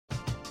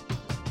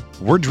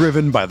We're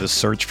driven by the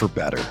search for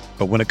better.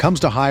 But when it comes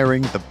to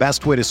hiring, the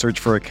best way to search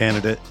for a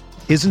candidate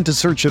isn't to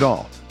search at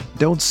all.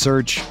 Don't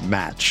search,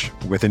 match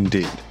with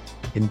Indeed.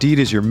 Indeed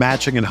is your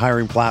matching and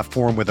hiring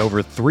platform with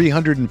over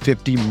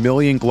 350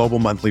 million global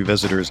monthly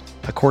visitors,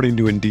 according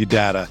to Indeed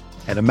data,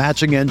 and a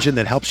matching engine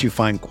that helps you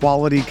find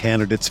quality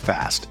candidates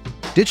fast.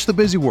 Ditch the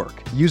busy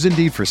work. Use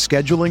Indeed for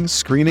scheduling,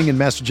 screening, and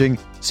messaging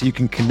so you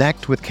can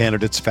connect with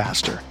candidates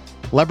faster.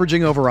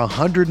 Leveraging over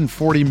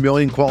 140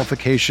 million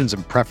qualifications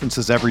and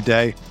preferences every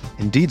day,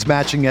 Indeed's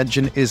matching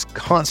engine is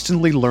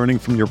constantly learning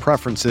from your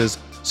preferences,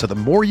 so the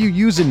more you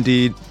use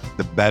Indeed,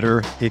 the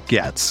better it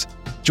gets.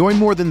 Join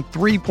more than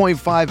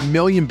 3.5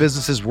 million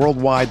businesses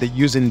worldwide that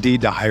use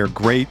Indeed to hire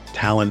great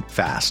talent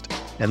fast.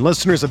 And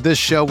listeners of this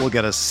show will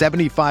get a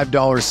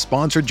 $75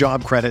 sponsored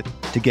job credit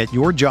to get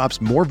your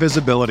jobs more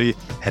visibility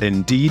at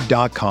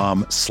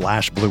Indeed.com/Blue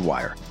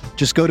Wire.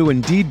 Just go to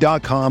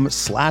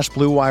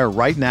Indeed.com/Blue Wire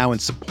right now and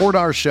support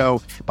our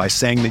show by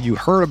saying that you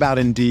heard about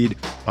Indeed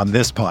on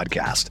this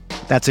podcast.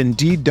 That's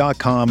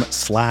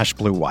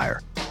Indeed.com/Blue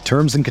Wire.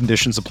 Terms and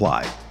conditions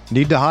apply.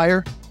 Need to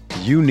hire?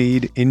 You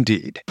need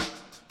Indeed.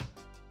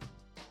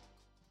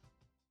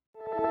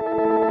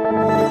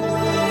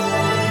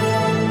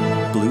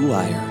 Blue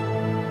Wire.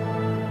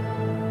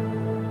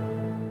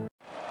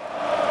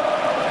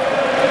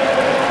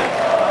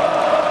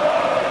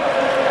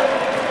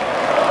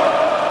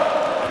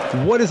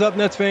 What is up,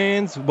 Nets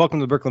fans? Welcome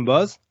to the Brooklyn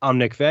Buzz. I'm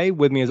Nick Fay.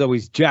 With me, as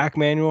always, Jack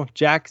Manuel.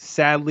 Jack,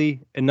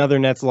 sadly, another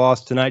Nets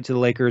loss tonight to the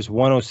Lakers,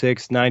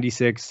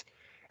 106-96.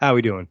 How are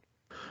we doing?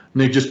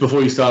 Nick, just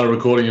before you started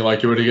recording, you're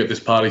like, you ready to get this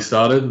party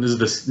started?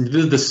 This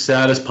is the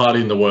saddest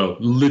party in the world.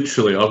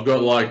 Literally, I've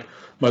got like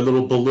my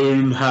little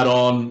balloon hat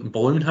on.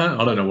 Balloon hat?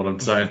 I don't know what I'm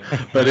saying.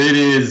 But it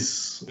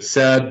is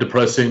sad,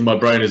 depressing. My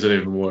brain isn't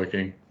even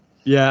working.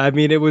 Yeah, I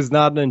mean, it was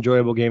not an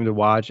enjoyable game to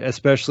watch,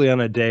 especially on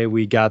a day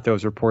we got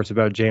those reports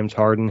about James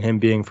Harden, him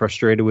being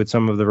frustrated with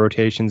some of the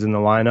rotations in the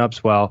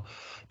lineups. Well,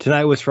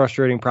 tonight was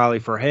frustrating probably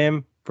for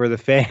him, for the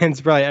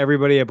fans, probably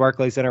everybody at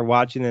Barclays Center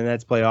watching the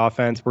Nets play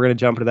offense. We're going to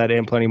jump into that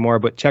and plenty more,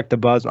 but check the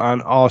Buzz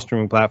on all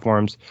streaming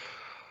platforms.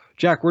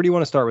 Jack, where do you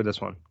want to start with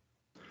this one?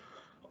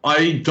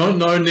 I don't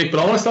know, Nick, but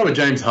I want to start with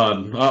James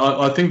Harden.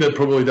 I think that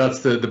probably that's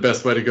the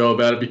best way to go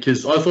about it,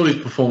 because I thought his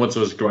performance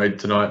was great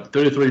tonight.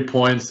 33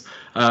 points,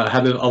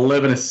 had an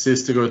 11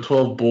 assists to go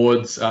 12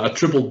 boards, a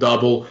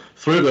triple-double,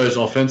 3 of those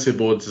offensive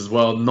boards as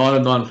well, 9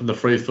 of 9 from the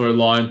free throw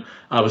line,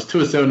 was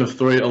 2 of 7 of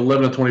 3,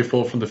 11 of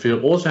 24 from the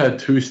field, also had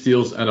 2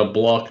 steals and a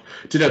block,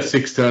 did have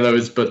 6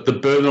 turnovers, but the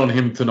burden on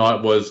him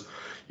tonight was,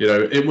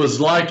 it was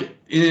like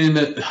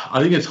I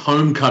think it's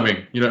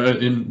Homecoming,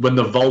 when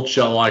the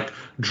Vulture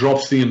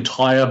drops the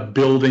entire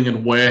building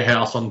and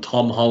warehouse on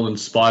Tom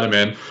Holland's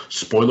Spider-Man.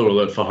 Spoiler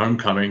alert for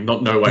Homecoming,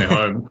 not No Way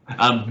Home.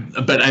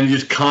 And he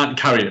just can't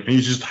carry it.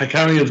 He's just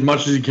carrying it as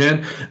much as he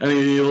can, and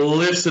he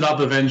lifts it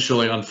up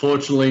eventually.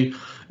 Unfortunately,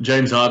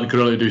 James Harden could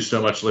only do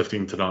so much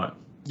lifting tonight.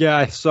 Yeah,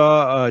 I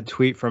saw a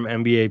tweet from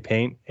NBA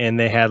Paint, and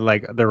they had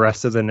the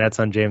rest of the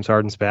Nets on James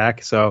Harden's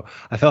back. So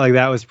I felt like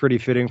that was pretty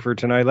fitting for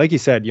tonight. Like you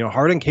said,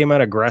 Harden came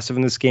out aggressive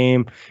in this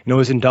game. It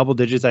was in double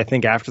digits, I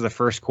think, after the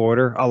first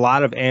quarter. A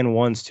lot of and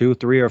ones, too,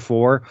 3 or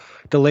 4.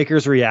 The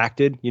Lakers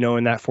reacted,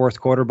 in that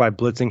fourth quarter by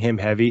blitzing him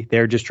heavy.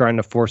 They're just trying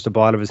to force the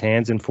ball out of his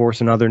hands and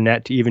force another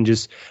net to even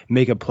just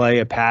make a play,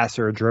 a pass,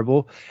 or a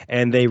dribble.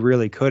 And they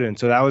really couldn't.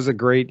 So that was a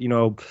great,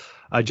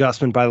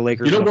 adjustment by the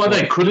Lakers. You know why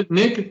they couldn't,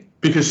 Nick?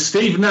 Because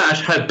Steve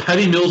Nash had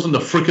Patty Mills on the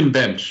freaking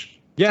bench.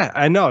 Yeah,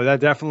 I know. That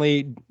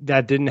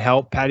didn't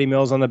help. Patty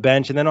Mills on the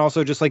bench. And then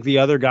also just like the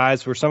other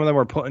guys, where some of them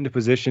were put into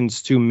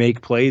positions to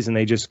make plays and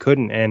they just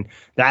couldn't. And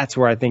that's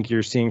where I think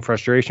you're seeing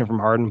frustration from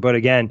Harden. But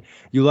again,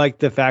 you like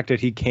the fact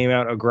that he came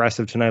out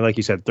aggressive tonight. Like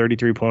you said,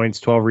 33 points,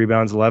 12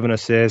 rebounds, 11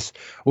 assists,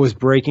 was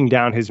breaking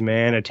down his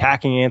man,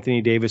 attacking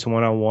Anthony Davis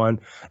one-on-one.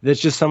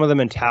 That's just some of the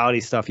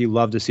mentality stuff you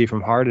love to see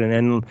from Harden.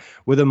 And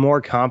with a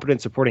more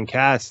competent supporting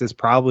cast, this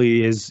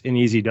probably is an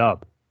easy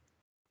dub.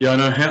 Yeah, I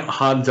know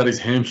Harden's had his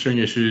hamstring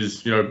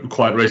issues,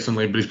 quite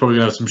recently, but he's probably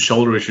going to have some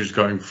shoulder issues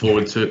going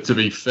forward, to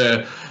be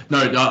fair. No,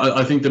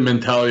 I think the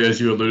mentality, as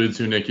you alluded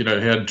to, Nick, he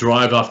had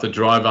drive after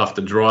drive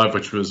after drive,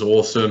 which was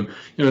awesome.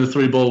 The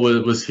 3-ball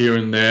was here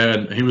and there,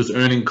 and he was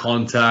earning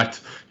contact.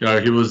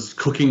 He was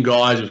cooking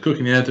guys. He was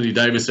cooking Anthony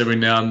Davis every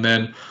now and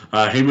then.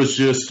 He was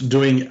just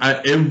doing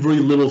every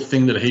little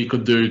thing that he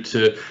could do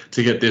to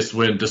get this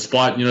win,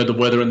 despite, the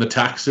weather and the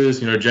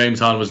taxes.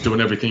 James Harden was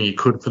doing everything he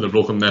could for the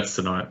Brooklyn Nets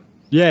tonight.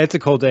 Yeah, it's a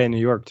cold day in New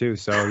York too,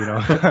 so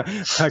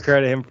I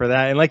credit him for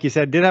that. And like you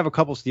said, did have a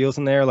couple steals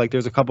in there. Like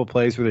there's a couple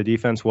plays where the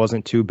defense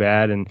wasn't too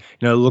bad, and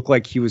it looked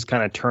like he was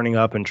kind of turning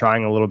up and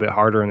trying a little bit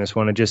harder in this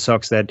one. It just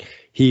sucks that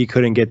he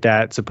couldn't get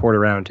that support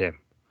around him.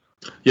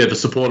 Yeah, the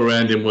support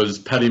around him was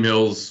Patty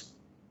Mills,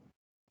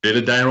 bit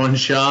of Daron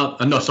Sharp.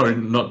 No, sorry,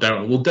 not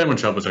Daron. Well, Daron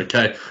Sharp was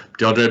okay.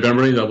 DeAndre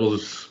Bembry, that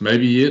was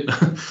maybe it.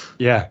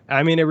 Yeah,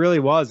 I mean, it really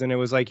was. And it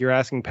was like you're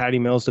asking Patty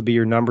Mills to be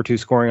your number 2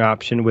 scoring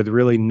option with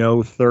really no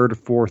 3rd,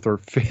 4th, or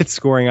 5th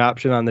scoring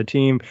option on the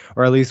team,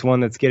 or at least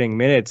one that's getting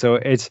minutes. So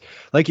it's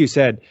like you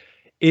said,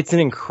 it's an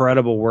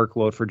incredible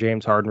workload for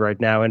James Harden right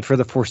now and for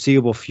the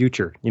foreseeable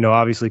future.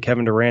 Obviously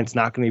Kevin Durant's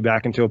not going to be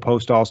back into a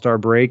post All-Star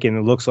break. And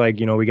it looks like,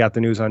 we got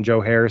the news on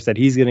Joe Harris that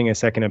he's getting a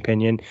second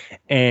opinion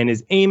and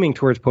is aiming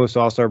towards post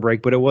All-Star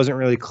break, but it wasn't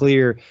really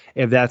clear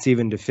if that's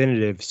even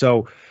definitive.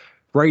 So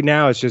right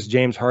now, it's just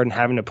James Harden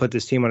having to put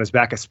this team on his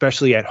back,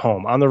 especially at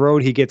home. On the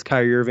road, he gets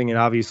Kyrie Irving, and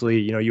obviously,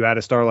 you add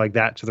a star like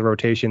that to the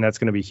rotation, that's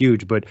going to be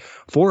huge. But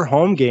for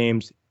home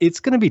games,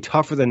 it's going to be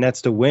tough for the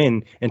Nets to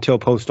win until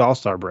post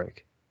All-Star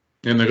break.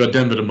 And they've got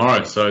Denver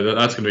tomorrow, so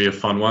that's going to be a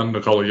fun one.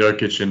 Nikola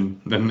Jokic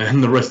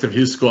and the rest of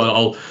his squad.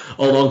 Old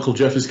Uncle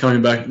Jeff is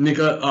coming back. Nick,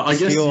 I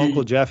guess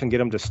Uncle Jeff and get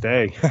him to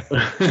stay.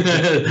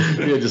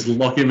 Yeah, just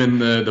lock him in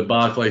the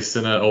Barclays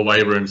Center or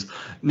away rooms.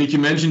 Nick, you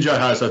mentioned Joe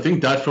Harris. I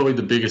think that's probably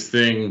the biggest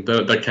thing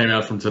that came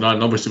out from tonight.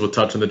 And obviously, we'll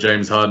touch on the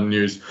James Harden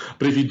news.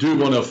 But if you do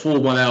want a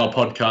full 1 hour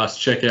podcast,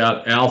 check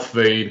out our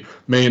feed.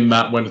 Me and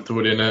Matt went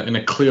through it in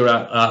a clear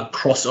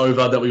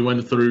crossover that we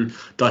went through,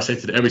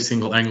 dissected every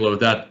single angle of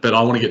that. But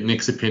I want to get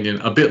Nick's opinion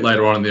a bit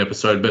later on in the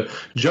episode. But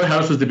Joe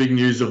Harris was the big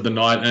news of the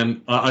night,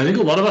 and I think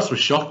a lot of us were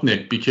shocked,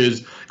 Nick,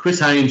 because Chris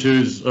Haynes,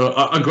 who's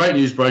a great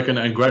newsbroker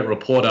and great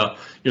reporter,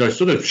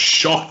 sort of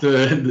shocked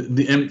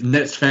the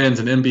Nets fans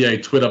and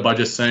NBA Twitter by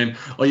just saying,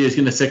 oh yeah, he's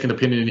getting a second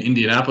opinion in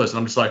Indianapolis. And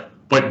I'm just like,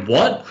 wait,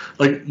 what?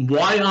 Like,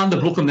 why aren't the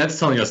Brooklyn Nets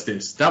telling us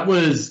this? That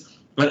was,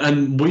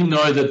 and we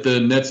know that the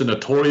Nets are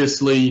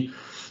notoriously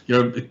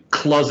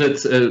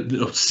closets,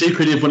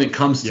 secretive when it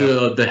comes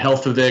to the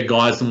health of their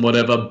guys and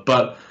whatever.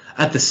 But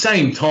at the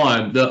same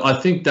time, I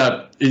think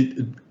that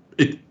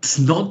it's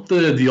not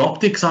the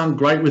optics aren't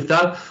great with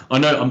that. I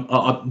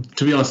know,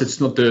 to be honest,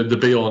 it's not the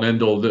be all and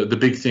end all. The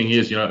big thing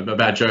is,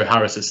 about Joe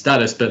Harris's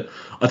status. But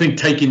I think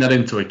taking that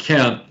into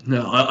account,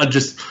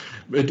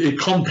 it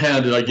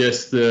compounded, I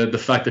guess,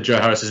 the fact that Joe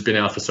Harris has been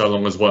out for so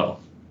long as well.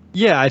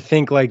 Yeah, I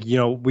think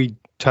we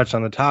touched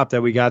on the top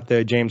that we got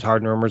the James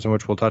Harden rumors, in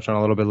which we'll touch on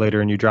a little bit later,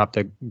 and you dropped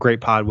a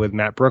great pod with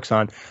Matt Brooks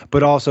on,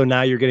 but also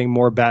now you're getting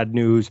more bad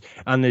news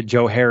on the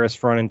Joe Harris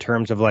front in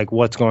terms of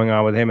what's going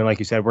on with him. And like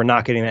you said, we're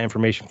not getting that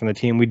information from the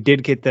team. We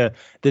did get the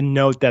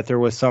note that there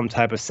was some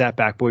type of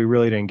setback, but we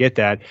really didn't get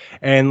that.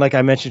 And like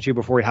I mentioned to you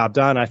before we hopped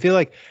on, I feel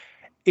like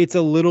it's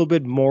a little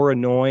bit more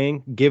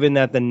annoying given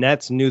that the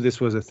Nets knew this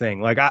was a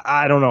thing.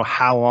 I don't know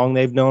how long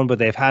they've known, but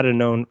they've had to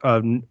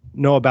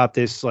know about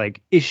this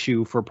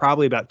issue for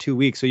probably about 2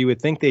 weeks. So you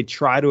would think they'd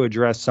try to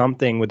address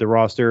something with the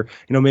roster,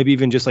 maybe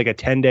even just a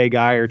 10-day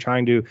guy or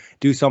trying to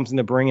do something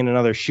to bring in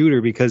another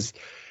shooter, because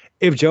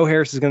if Joe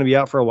Harris is going to be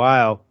out for a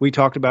while, we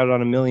talked about it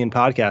on a million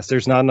podcasts,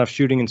 there's not enough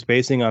shooting and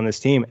spacing on this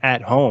team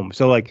at home.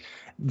 So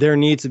there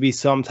needs to be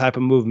some type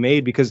of move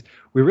made, because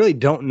we really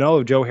don't know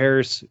if Joe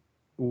Harris,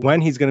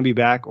 when he's going to be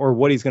back, or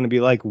what he's going to be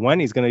like when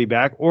he's going to be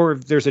back, or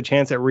if there's a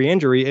chance at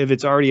re-injury, if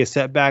it's already a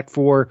setback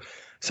for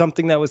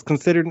something that was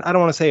considered, I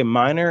don't want to say a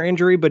minor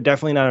injury, but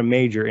definitely not a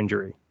major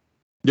injury.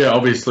 Yeah,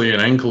 obviously an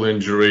ankle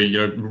injury,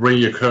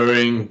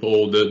 reoccurring,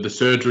 or the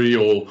surgery,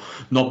 or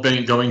not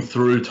going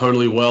through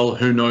totally well.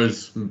 Who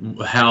knows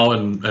how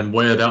and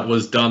where that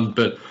was done,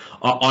 but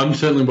I'm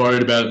certainly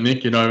worried about it,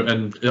 Nick, and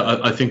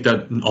I think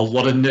that a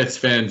lot of Nets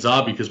fans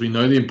are, because we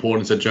know the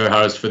importance of Joe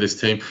Harris for this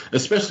team,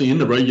 especially in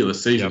the regular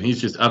season. Yep. He's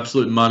just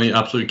absolute money,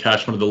 absolute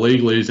cash, one of the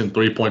league leaders in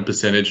three-point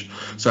percentage.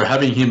 So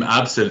having him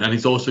absent, and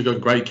he's also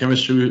got great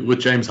chemistry with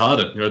James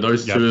Harden.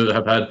 Those two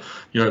have had,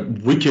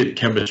 wicked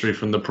chemistry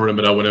from the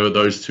perimeter whenever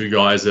those two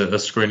guys are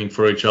screening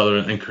for each other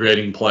and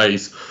creating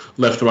plays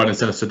left, right, and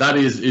center. So that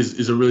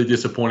is a really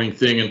disappointing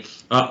thing.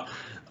 And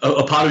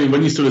a part of me,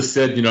 when you sort of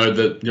said,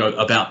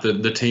 about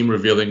the team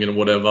revealing and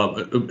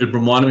whatever, it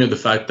reminded me of the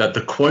fact that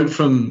the quote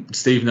from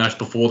Steve Nash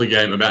before the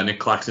game about Nick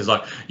Claxton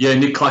is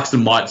Nick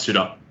Claxton might suit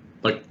up.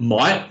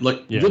 Might?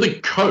 You're the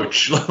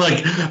coach.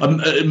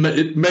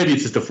 Maybe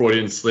it's just a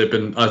Freudian slip,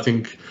 and I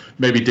think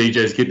maybe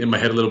DJ's getting in my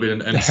head a little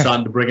bit and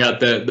starting to bring out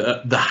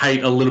the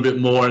hate a little bit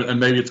more, and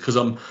maybe it's because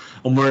I'm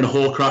wearing a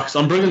Horcrux.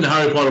 I'm bringing the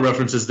Harry Potter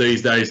references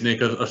these days,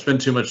 Nick. I've spent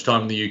too much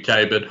time in the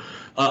UK, but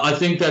I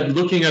think that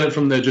looking at it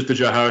from just the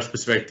Joe Harris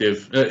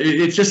perspective,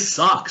 it just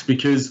sucks,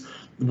 because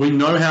we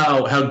know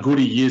how good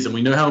he is, and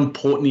we know how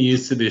important he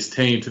is to this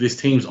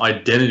team's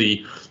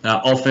identity,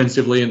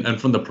 offensively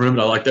and from the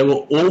perimeter. They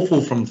were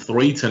awful from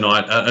three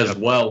tonight as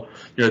well.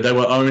 They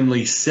were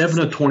only 7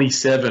 of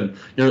 27.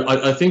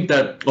 I think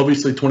that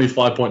obviously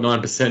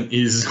 25.9%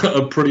 is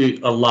a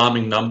pretty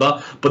alarming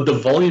number, but the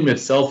volume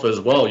itself as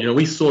well.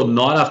 We saw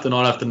night after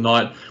night after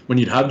night, when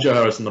you'd have Joe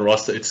Harris on the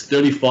roster, it's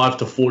 35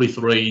 to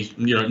 43,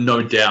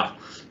 no doubt.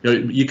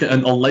 And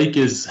the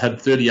Lakers had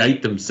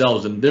 38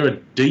 themselves, and they're a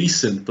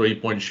decent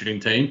three-point shooting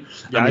team.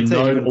 Yeah, I'd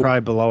say even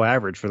probably below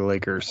average for the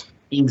Lakers.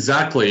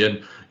 Exactly.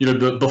 And,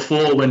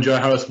 before, when Joe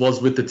Harris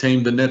was with the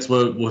team, the Nets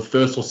were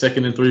first or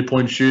second in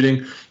three-point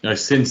shooting.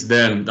 Since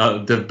then,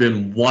 they've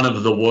been one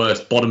of the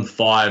worst, bottom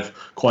five,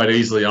 quite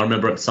easily. I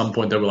remember at some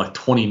point they were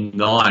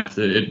 29th.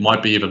 It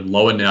might be even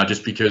lower now,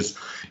 just because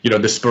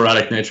the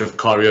sporadic nature of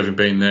Kyrie Irving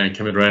being there and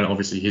Kevin Durant,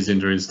 obviously his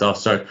injury and stuff.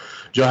 So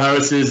Joe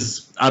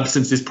Harris's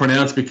absence is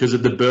pronounced because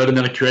of the burden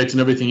that it creates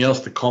and everything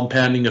else, the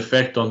compounding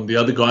effect on the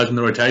other guys in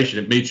the rotation.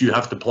 It means you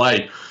have to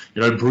play,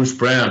 Bruce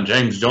Brown,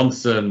 James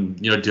Johnson,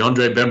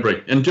 DeAndre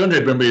Bembry. And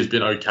DeAndre Bembry has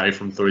been okay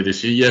from three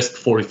this year. Yes,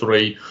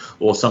 43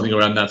 or something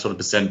around that sort of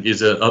percent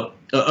is a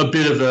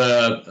bit of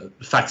a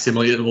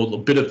facsimile, or a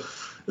bit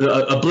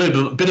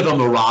of a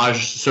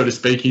mirage, so to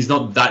speak. He's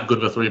not that good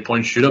of a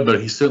three-point shooter,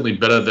 but he's certainly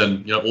better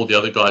than all the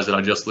other guys that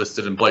I just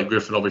listed. And Blake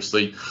Griffin,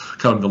 obviously,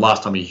 coming the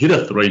last time he hit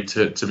a three,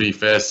 to be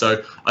fair.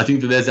 So I think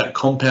that there's that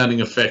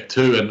compounding effect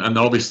too, and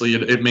obviously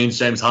it means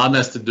James Harden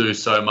has to do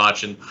so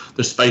much, and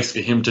the space for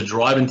him to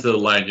drive into the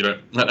lane.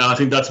 And I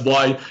think that's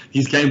why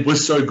his game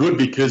was so good,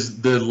 because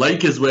the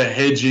Lakers were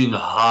hedging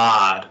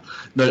hard.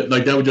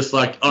 Like they were just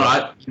like, all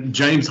right,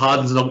 James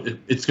Harden's not.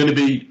 It's going to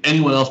be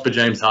anyone else but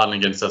James Harden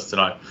against us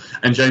tonight.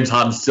 And James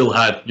Harden still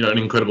had, an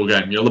incredible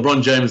game.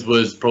 LeBron James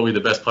was probably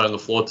the best player on the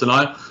floor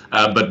tonight,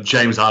 but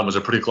James Harden was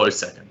a pretty close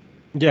second.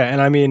 Yeah,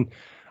 and I mean,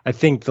 I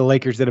think the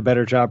Lakers did a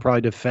better job probably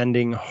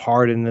defending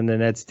Harden than the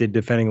Nets did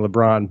defending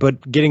LeBron.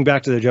 But getting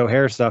back to the Joe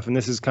Harris stuff, and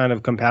this is kind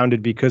of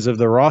compounded because of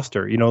the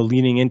roster,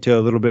 leaning into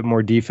a little bit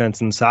more defense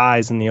and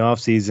size in the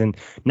offseason,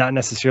 not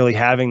necessarily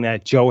having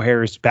that Joe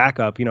Harris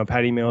backup.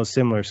 Patty Mills,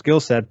 similar skill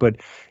set, but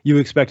you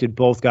expected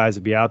both guys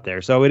to be out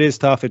there. So it is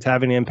tough. It's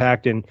having an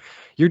impact, and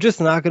you're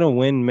just not going to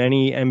win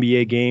many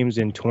NBA games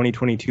in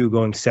 2022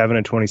 going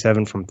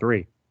 7-27 from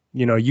three.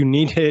 You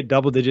need to hit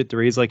double-digit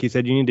threes. Like you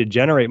said, you need to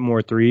generate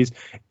more threes,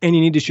 and you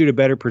need to shoot a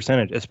better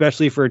percentage,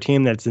 especially for a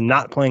team that's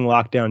not playing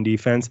lockdown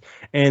defense.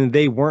 And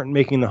they weren't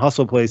making the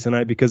hustle plays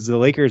tonight because the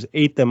Lakers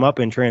ate them up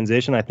in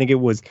transition. I think it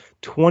was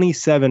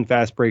 27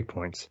 fast break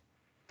points.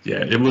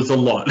 Yeah, it was a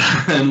lot,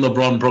 and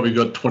LeBron probably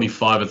got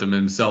 25 of them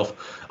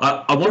himself.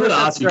 I wanted to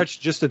ask stretch,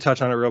 just to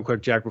touch on it real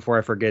quick, Jack, before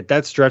I forget,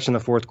 that stretch in the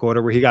fourth quarter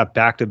where he got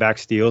back-to-back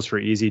steals for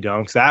easy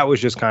dunks, that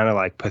was just kind of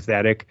like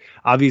pathetic.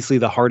 Obviously,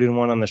 the Harden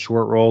one on the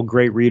short roll,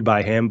 great read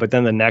by him, but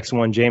then the next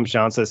one, James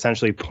Johnson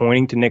essentially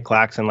pointing to Nick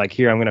Claxton, like,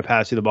 here, I'm going to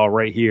pass you the ball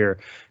right here.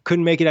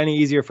 Couldn't make it any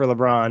easier for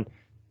LeBron.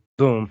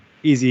 Boom,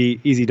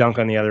 easy dunk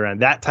on the other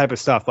end. That type of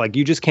stuff, like,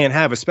 you just can't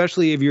have,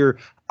 especially if you're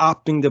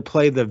opting to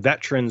play the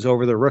veterans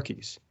over the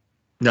rookies.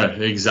 No,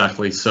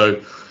 exactly.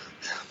 So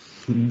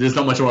there's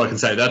not much more I can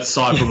say. That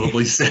side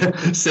probably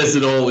says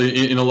it all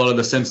in a lot of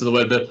the sense of the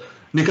word. But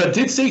Nick, I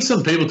did see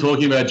some people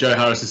talking about Joe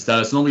Harris's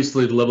status, and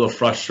obviously the level of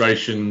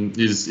frustration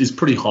is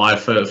pretty high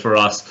for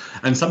us.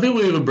 And some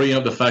people even bring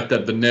up the fact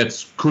that the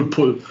Nets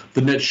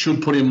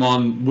should put him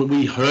on.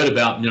 We heard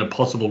about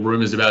possible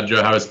rumors about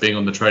Joe Harris being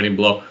on the trading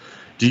block.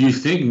 Do you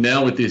think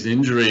now with this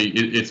injury,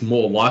 it's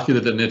more likely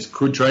that the Nets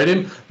could trade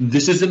him?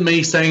 This isn't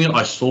me saying it.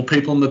 I saw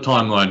people on the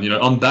timeline.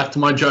 I'm back to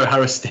my Joe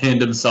Harris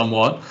stand-up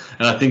somewhat.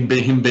 And I think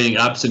him being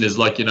absent is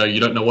like, you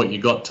don't know what you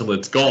got till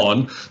it's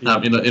gone,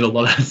 in a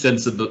lot of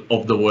sense of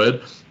the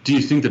word. Do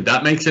you think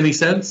that makes any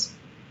sense?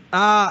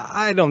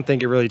 I don't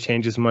think it really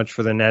changes much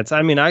for the Nets.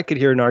 I mean, I could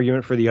hear an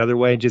argument for the other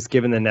way, just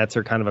given the Nets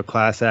are kind of a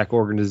class act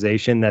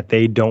organization that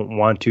they don't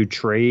want to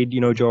trade,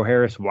 Joe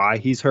Harris, why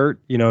he's hurt.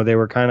 They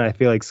were kind of, I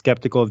feel like,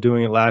 skeptical of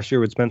doing it last year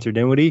with Spencer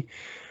Dinwiddie.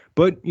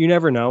 But you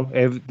never know.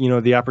 If,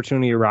 the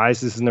opportunity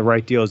arises and the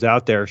right deal is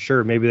out there,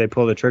 sure, maybe they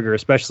pull the trigger,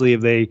 especially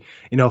if they,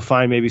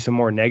 find maybe some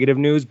more negative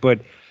news. But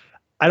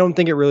I don't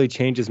think it really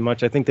changes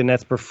much. I think the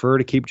Nets prefer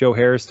to keep Joe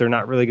Harris. They're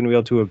not really going to be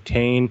able to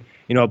obtain,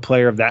 a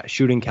player of that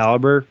shooting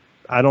caliber,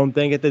 I don't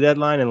think, at the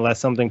deadline, unless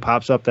something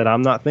pops up that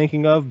I'm not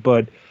thinking of.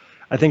 But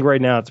I think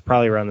right now it's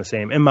probably around the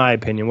same, in my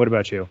opinion. What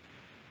about you?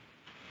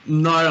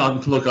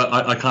 No, look,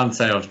 I can't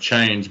say I've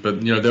changed,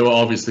 but there were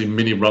obviously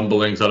mini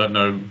rumblings. I don't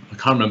know, I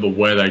can't remember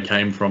where they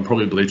came from.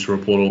 Probably Bleacher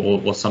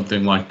Report or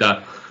something like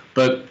that.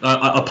 But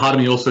a part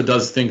of me also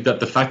does think that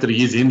the fact that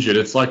he is injured,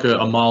 it's like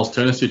a Miles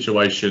Turner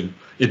situation.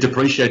 It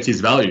depreciates his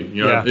value.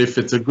 If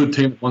it's a good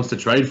team that wants to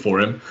trade for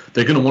him,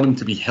 they're going to want him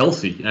to be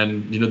healthy.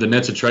 And the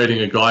Nets are trading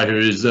a guy who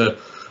is a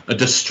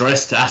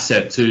distressed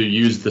asset, to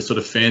use the sort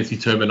of fancy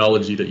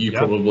terminology that you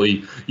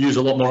probably use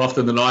a lot more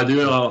often than I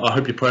do. I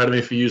hope you're proud of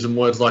me for using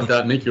words like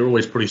that, Nick. You're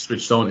always pretty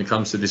switched on when it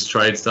comes to this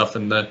trade stuff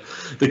and the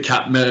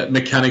cap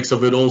mechanics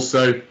of it all.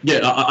 So,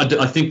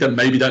 I think that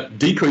maybe that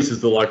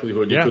decreases the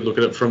likelihood. You could look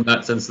at it from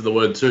that sense of the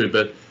word too.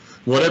 But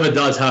whatever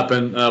does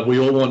happen, we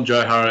all want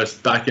Joe Harris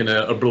back in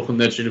a Brooklyn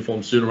Nets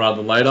uniform sooner rather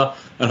than later.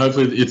 And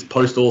hopefully it's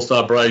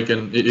post-All-Star break,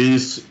 and it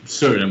is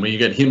soon. And when you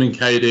get him and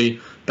KD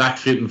back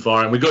fit and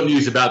firing. We got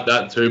news about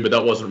that too, but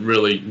that wasn't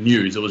really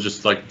news. It was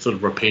just like sort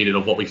of repeated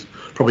of what we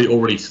probably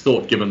already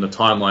thought given the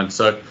timeline.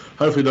 So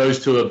hopefully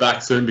those two are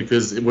back soon,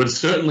 because it would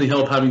certainly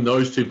help having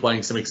those two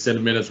playing some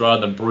extended minutes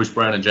rather than Bruce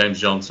Brown and James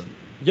Johnson.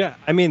 Yeah,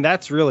 I mean,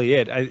 that's really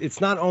it. It's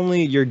not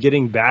only you're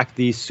getting back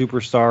the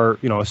superstar,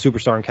 a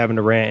superstar in Kevin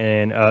Durant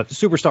and a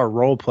superstar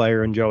role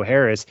player in Joe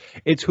Harris,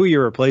 it's who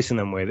you're replacing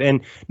them with.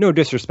 And no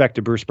disrespect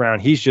to Bruce Brown,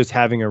 he's just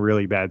having a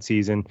really bad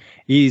season.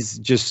 He's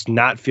just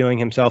not feeling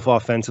himself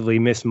offensively,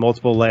 missed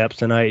multiple layups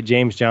tonight.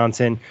 James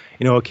Johnson,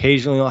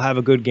 occasionally he'll have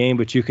a good game,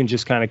 but you can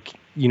just kind of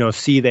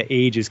see the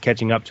age is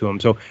catching up to him.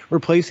 So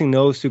replacing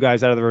those two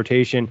guys out of the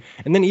rotation,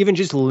 and then even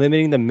just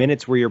limiting the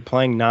minutes where you're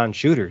playing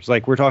non-shooters.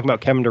 Like we're talking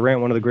about Kevin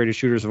Durant, one of the greatest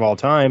shooters of all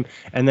time,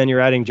 and then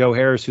you're adding Joe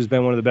Harris, who's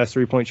been one of the best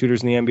three-point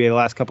shooters in the NBA the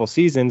last couple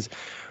seasons,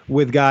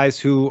 with guys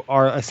who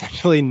are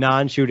essentially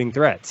non-shooting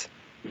threats.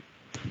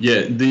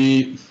 Yeah,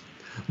 the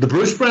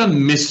Bruce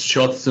Brown missed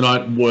shots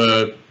tonight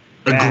were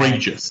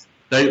egregious.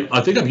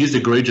 I think I've used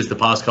egregious the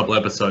past couple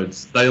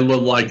episodes. They were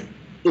like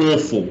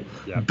awful,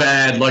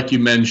 bad, like you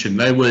mentioned.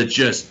 They were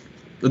just.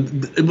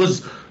 It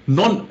was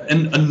not a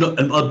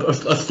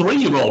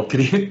 3-year-old could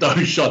hit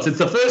those shots. It's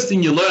the first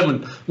thing you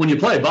learn when you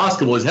play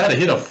basketball is how to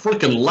hit a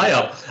freaking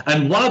layup.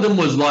 And one of them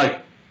was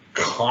like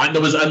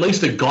there was at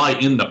least a guy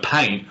in the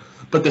paint.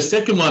 But the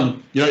second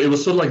one, it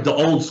was sort of like the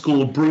old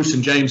school Bruce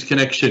and James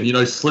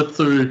connection, slip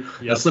through,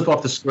 slip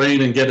off the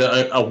screen and get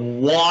a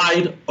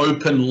wide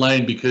open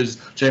lane because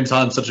James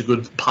Harden's such a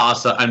good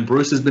passer and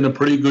Bruce has been a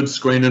pretty good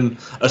screener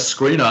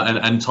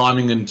and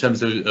timing in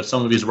terms of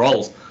some of his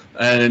roles.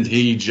 And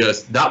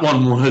that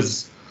one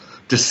was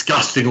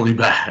disgustingly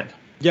bad.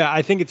 Yeah,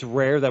 I think it's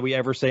rare that we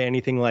ever say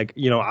anything like,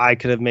 I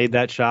could have made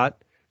that shot.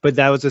 But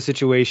that was a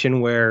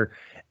situation where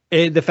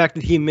the fact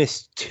that he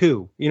missed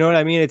two, you know what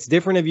I mean? It's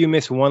different if you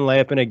miss one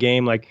layup in a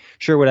game, like,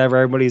 sure, whatever,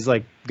 everybody's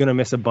like going to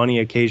miss a bunny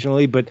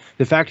occasionally. But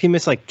the fact he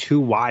missed like two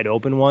wide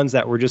open ones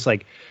that were just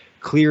like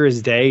clear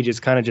as day,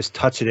 just kind of just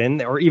touch it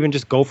in or even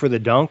just go for the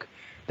dunk,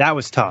 that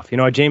was tough.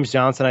 James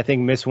Johnson, I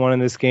think, missed one in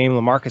this game.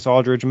 LaMarcus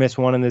Aldridge missed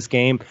one in this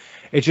game.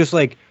 It's just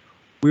like,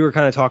 we were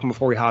kind of talking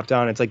before we hopped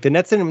on. It's like the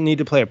Nets didn't need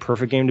to play a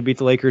perfect game to beat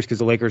the Lakers because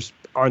the Lakers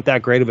aren't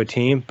that great of a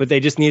team, but they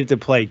just needed to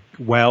play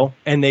well,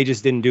 and they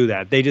just didn't do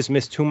that. They just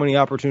missed too many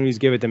opportunities,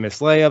 give it to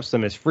missed layups, to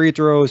missed free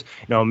throws,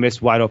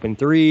 missed wide open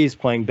threes,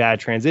 playing bad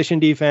transition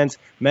defense,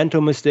 mental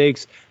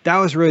mistakes. That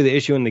was really the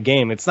issue in the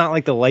game. It's not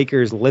like the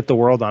Lakers lit the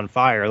world on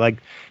fire.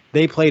 Like,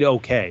 they played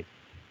okay.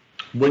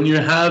 When you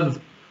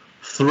have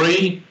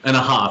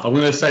 3.5, I'm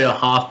going to say a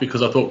half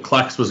because I thought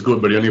Clax was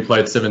good, but he only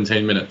played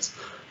 17 minutes.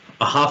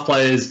 A half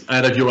players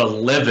out of your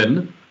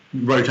 11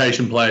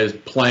 rotation players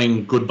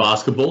playing good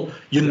basketball,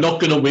 you're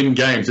not going to win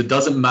games. It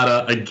doesn't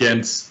matter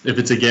if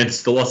it's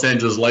against the Los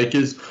Angeles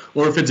Lakers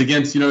or if it's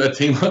against, a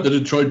team like the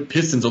Detroit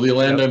Pistons or the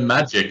Orlando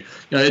Magic.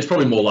 It's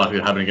probably more likely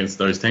to happen against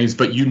those teams,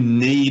 but you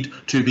need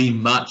to be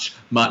much,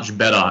 much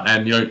better.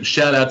 And,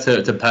 shout out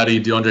to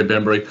Patty, DeAndre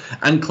Bembry,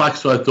 and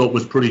Clax, who I thought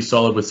was pretty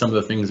solid with some of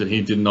the things that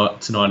he did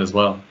not tonight as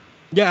well.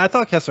 Yeah, I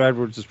thought Kessler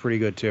Edwards was pretty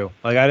good too.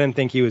 Like, I didn't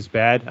think he was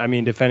bad. I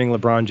mean, defending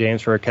LeBron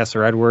James for a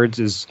Kessler Edwards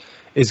is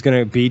going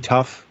to be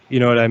tough. You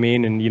know what I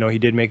mean? And, he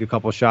did make a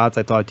couple shots.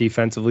 I thought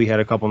defensively he had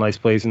a couple nice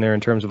plays in there in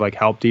terms of like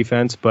help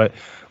defense. But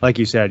like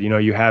you said,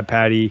 you have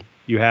Patty,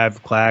 you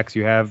have Clax,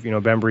 you have,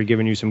 Bembry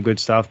giving you some good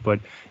stuff.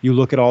 But you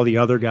look at all the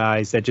other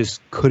guys that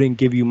just couldn't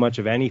give you much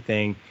of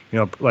anything.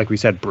 Like we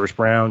said, Bruce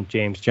Brown,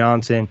 James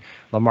Johnson,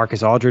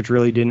 LaMarcus Aldridge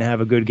really didn't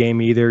have a good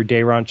game either.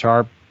 Day'Ron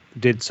Sharpe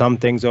did some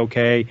things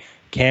okay.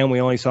 Cam,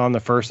 we only saw in the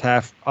first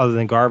half other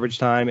than garbage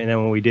time, and then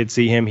when we did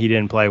see him, he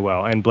didn't play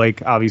well. And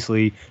Blake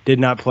obviously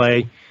did not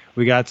play.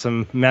 We got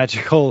some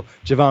magical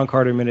Javon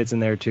Carter minutes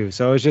in there too.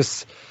 So it's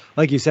just,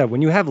 like you said,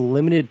 when you have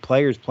limited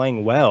players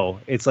playing well,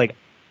 it's like,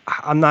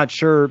 I'm not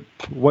sure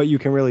what you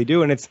can really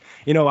do. And it's,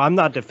 I'm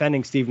not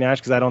defending Steve Nash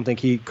because I don't think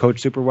he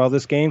coached super well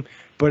this game,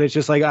 but it's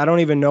just like, I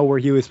don't even know where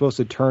he was supposed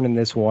to turn in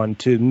this one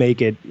to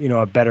make it,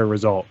 a better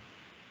result.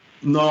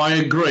 No, I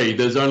agree.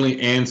 There's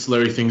only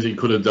ancillary things he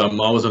could have done.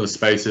 I was on the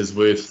Spaces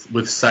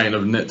with Saint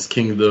of Nets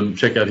Kingdom.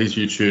 Check out his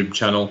YouTube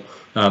channel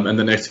and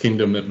the Next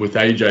Kingdom with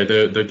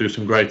AJ. They do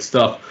some great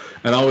stuff.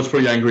 And I was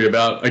pretty angry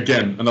about,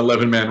 again, an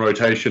 11-man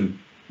rotation.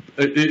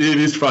 It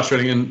is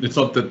frustrating, and it's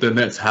not that the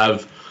Nets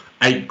have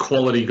 8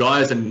 quality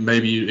guys and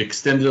maybe you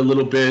extend it a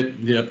little bit.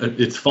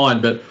 It's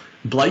fine, but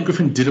Blake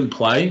Griffin didn't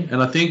play,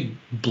 and I think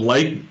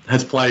Blake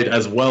has played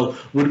as well,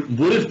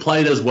 would have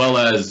played as well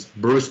as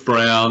Bruce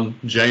Brown,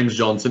 James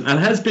Johnson, and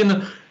has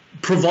been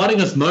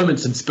providing us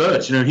moments and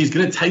spurts. He's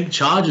going to take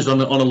charges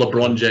on a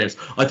LeBron James.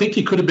 I think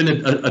he could have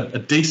been a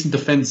decent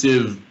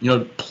defensive,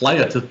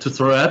 player to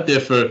throw out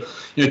there for,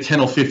 10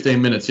 or 15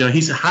 minutes.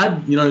 He's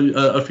had,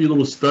 a few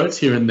little spurts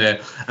here and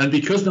there, and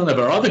because none of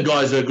our other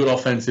guys are good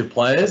offensive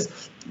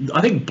players,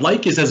 I think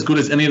Blake is as good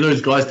as any of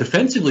those guys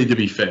defensively, to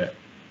be fair.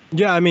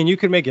 Yeah, I mean, you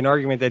could make an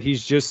argument that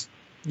he's just,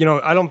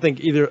 I don't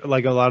think either,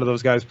 like, a lot of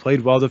those guys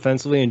played well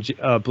defensively,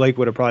 and Blake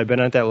would have probably been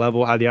at that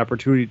level, had the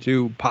opportunity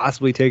to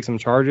possibly take some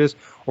charges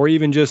or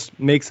even just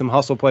make some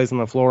hustle plays on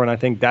the floor. And I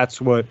think that's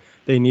what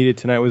they needed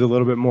tonight, was a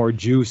little bit more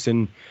juice.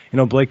 And,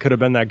 Blake could have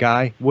been that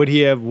guy. Would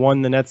he have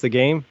won the Nets the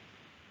game?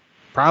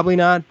 Probably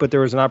not, but there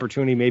was an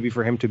opportunity maybe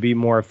for him to be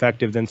more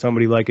effective than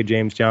somebody like a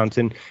James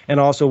Johnson. And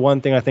also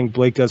one thing I think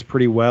Blake does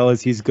pretty well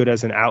is he's good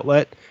as an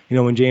outlet.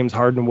 When James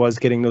Harden was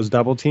getting those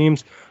double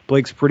teams,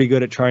 Blake's pretty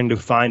good at trying to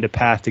find a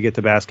path to get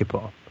the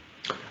basketball.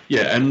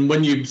 Yeah, and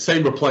when you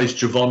say replace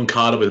Javon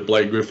Carter with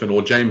Blake Griffin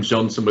or James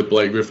Johnson with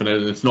Blake Griffin,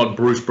 and it's not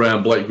Bruce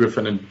Brown, Blake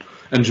Griffin,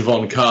 and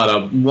Javon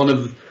Carter,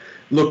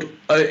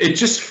 it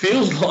just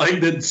feels like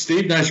that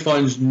Steve Nash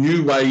finds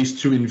new ways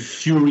to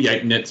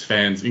infuriate Nets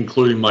fans,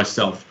 including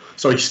myself.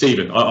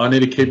 Steven. I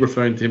need to keep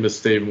referring to him as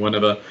Steven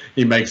whenever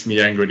he makes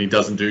me angry and he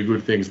doesn't do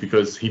good things,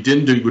 because he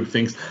didn't do good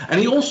things. And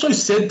he also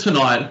said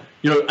tonight,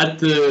 I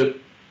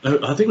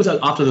think it was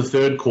after the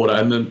third quarter,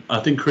 and then I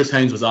think Chris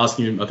Haynes was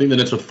asking him, I think the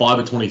Nets were 5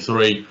 of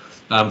 23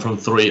 from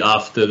three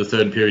after the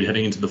third period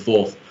heading into the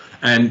fourth.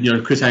 And,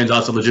 Chris Haynes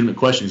asked a legitimate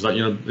question. He's like,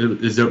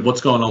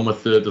 what's going on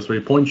with the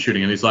 3-point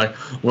shooting? And he's like,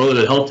 well,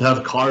 it helped to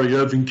have Kyrie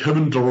Irving,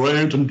 Kevin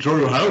Durant, and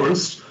Joe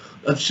Harris.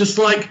 It's just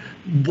like,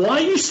 why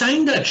are you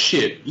saying that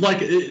shit? Like,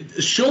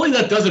 surely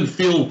that doesn't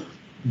fill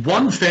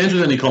fans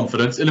with any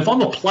confidence. And if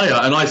I'm a player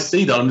and I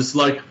see that, I'm just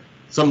like,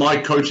 so my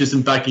coach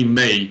isn't backing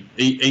me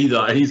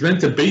either. He's meant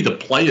to be the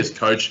player's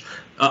coach.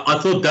 I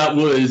thought that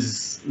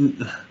was,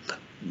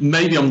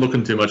 maybe I'm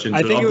looking too much into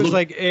it. I think it was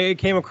it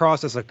came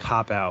across as a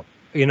cop-out.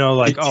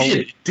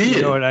 It did.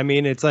 You know what I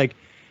mean? It's like,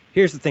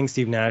 here's the thing,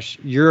 Steve Nash.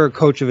 You're a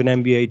coach of an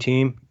NBA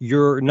team.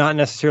 You're not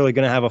necessarily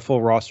going to have a full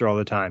roster all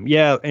the time.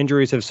 Yeah,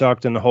 injuries have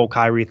sucked, and the whole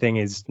Kyrie thing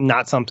is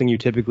not something you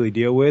typically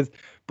deal with.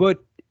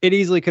 But it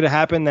easily could have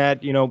happened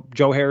that,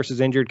 Joe Harris is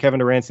injured,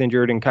 Kevin Durant's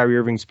injured, and Kyrie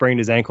Irving sprained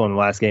his ankle in the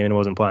last game and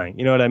wasn't playing.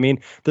 You know what I mean?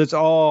 That's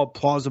all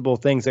plausible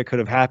things that could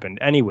have happened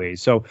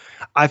anyways. So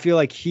I feel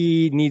like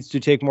he needs to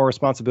take more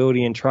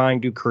responsibility in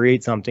trying to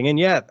create something. And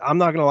yeah, I'm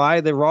not going to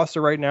lie, the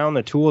roster right now and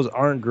the tools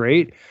aren't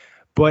great,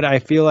 but I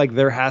feel like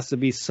there has to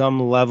be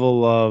some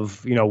level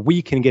of,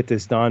 we can get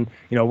this done.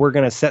 We're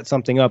going to set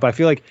something up. I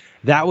feel like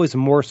that was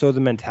more so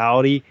the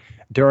mentality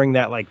during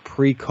that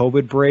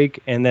pre-COVID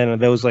break, and then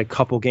those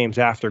couple games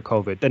after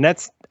COVID. The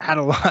Nets had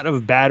a lot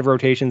of bad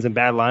rotations and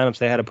bad lineups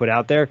they had to put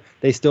out there.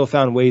 They still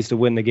found ways to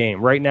win the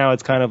game. Right now,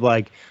 it's kind of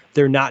like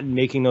they're not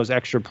making those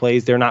extra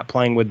plays. They're not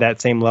playing with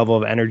that same level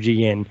of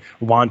energy and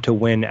want to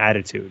win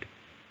attitude.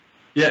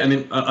 Yeah,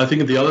 and I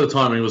think at the other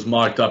time he was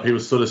mic'd up, he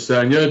was sort of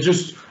saying,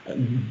 just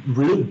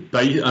real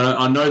basic.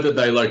 I know that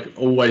they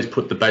always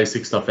put the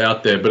basic stuff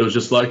out there, but it was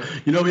just like,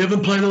 we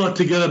haven't played a lot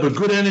together, but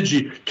good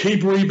energy,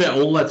 keep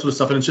rebound, all that sort of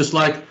stuff. And it's just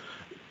like,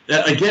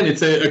 again,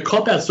 it's a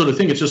cop-out sort of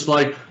thing. It's just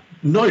like,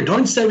 no,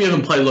 don't say we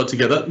haven't played a lot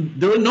together.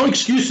 There are no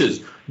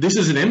excuses. This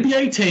is an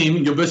NBA team.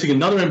 You're versing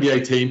another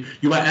NBA team.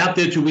 You are out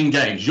there to win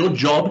games. Your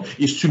job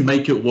is to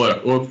make it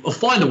work, or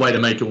find a way to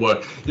make it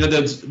work.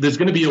 There's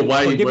going to be a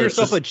way. Or give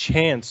yourself a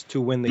chance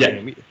to win the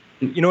game.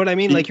 You know what I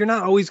mean? You're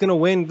not always going to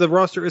win. The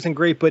roster isn't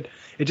great, but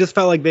it just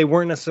felt like they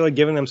weren't necessarily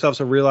giving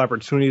themselves a real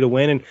opportunity to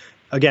win. And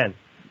again,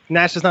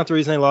 Nash is not the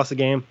reason they lost the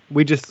game.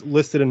 We just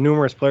listed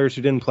numerous players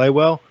who didn't play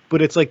well,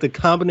 but it's the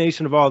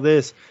combination of all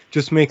this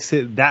just makes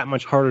it that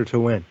much harder to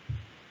win.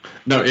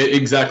 No,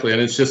 exactly.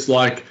 And it's just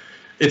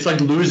it's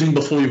like losing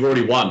before you've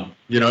already won,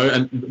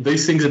 and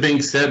these things are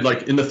being said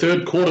in the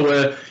third quarter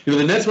where,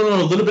 the Nets went on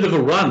a little bit of a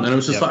run, and it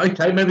was just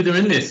okay, maybe they're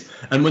in this.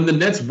 And when the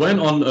Nets went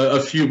on a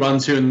few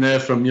runs here and there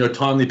from,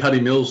 timely Patty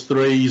Mills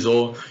threes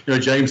or,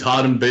 James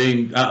Harden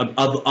being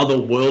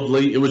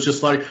otherworldly, it was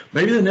just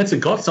maybe the Nets have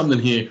got something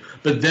here.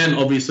 But then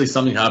obviously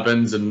something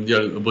happens and,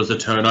 it was a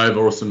turnover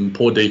or some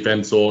poor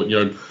defense or,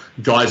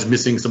 guys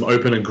missing some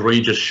open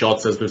egregious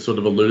shots, as we've sort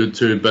of alluded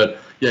to. But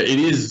yeah, it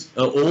is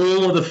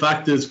all of the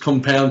factors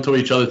compound to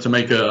each other to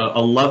make a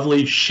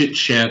lovely shit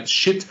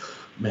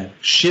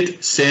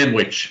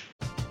sandwich.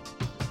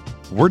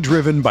 We're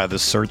driven by the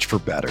search for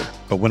better.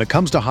 But when it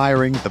comes to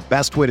hiring, the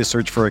best way to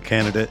search for a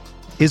candidate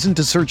isn't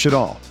to search at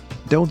all.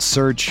 Don't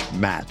search,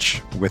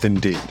 match with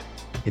Indeed.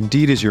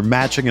 Indeed is your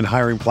matching and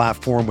hiring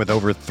platform with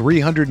over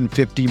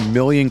 350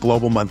 million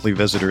global monthly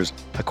visitors,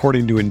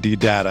 according to Indeed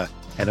data,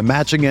 and a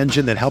matching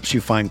engine that helps you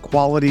find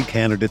quality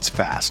candidates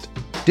fast.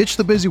 Ditch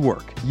the busy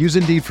work. Use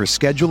Indeed for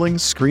scheduling,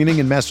 screening,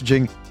 and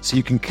messaging so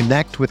you can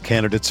connect with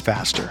candidates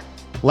faster.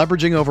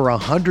 Leveraging over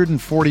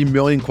 140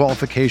 million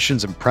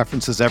qualifications and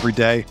preferences every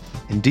day,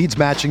 Indeed's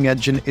matching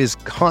engine is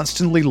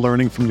constantly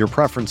learning from your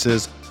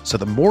preferences, so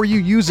the more you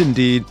use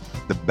Indeed,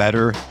 the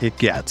better it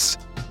gets.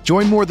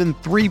 Join more than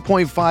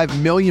 3.5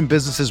 million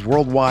businesses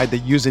worldwide that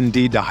use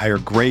Indeed to hire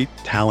great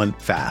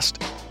talent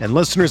fast. And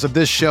listeners of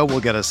this show will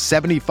get a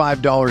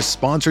 $75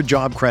 sponsored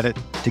job credit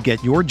to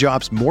get your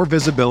jobs more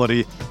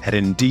visibility at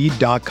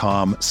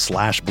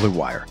Indeed.com/Blue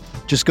Wire.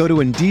 Just go to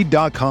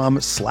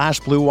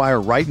Indeed.com/Blue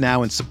Wire right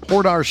now and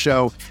support our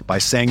show by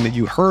saying that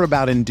you heard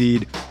about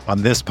Indeed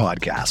on this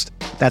podcast.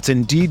 That's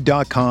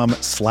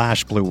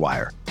Indeed.com/Blue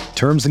Wire.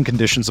 Terms and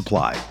conditions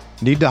apply.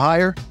 Need to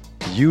hire?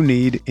 You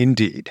need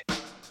Indeed.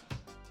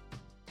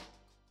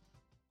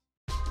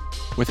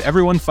 With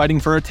everyone fighting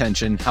for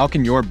attention, how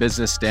can your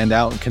business stand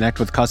out and connect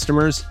with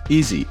customers?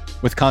 Easy,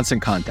 with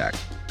Constant Contact.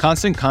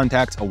 Constant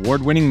Contact's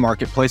award-winning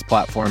marketplace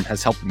platform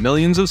has helped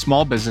millions of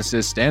small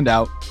businesses stand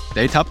out,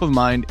 stay top of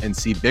mind, and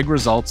see big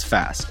results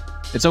fast.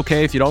 It's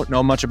okay if you don't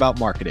know much about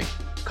marketing.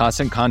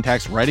 Constant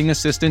Contact's writing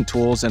assistant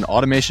tools and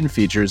automation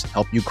features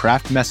help you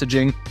craft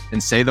messaging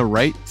and say the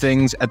right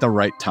things at the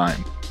right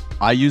time.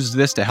 I use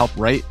this to help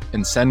write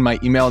and send my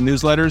email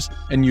newsletters,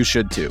 and you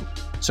should too.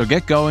 So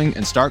get going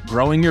and start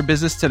growing your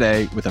business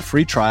today with a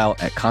free trial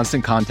at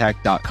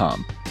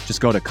ConstantContact.com. Just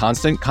go to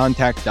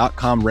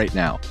ConstantContact.com right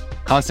now.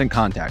 Constant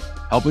Contact,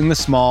 helping the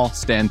small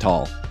stand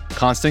tall.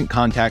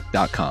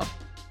 ConstantContact.com.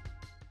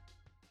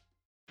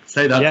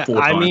 Say that 4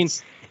 times. I mean,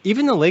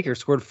 even the Lakers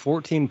scored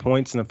 14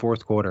 points in the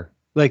fourth quarter.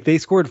 Like, they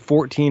scored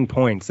 14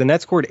 points. The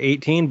Nets scored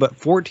 18, but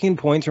 14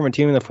 points from a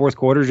team in the fourth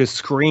quarter just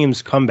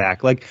screams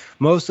comeback. Like,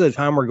 most of the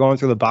time we're going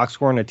through the box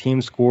score and a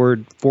team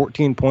scored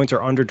 14 points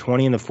or under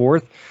 20 in the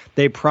fourth,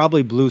 they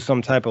probably blew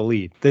some type of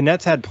lead. The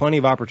Nets had plenty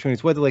of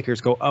opportunities. What did the Lakers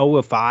go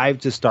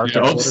 0-5 to start?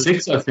 Yeah,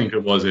 0-6, I think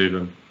it was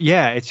even.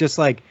 Yeah, it's just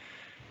like,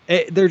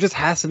 there just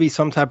has to be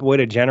some type of way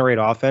to generate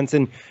offense.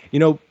 And,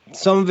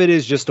 some of it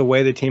is just the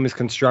way the team is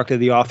constructed.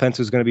 The offense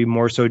is going to be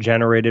more so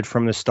generated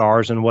from the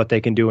stars and what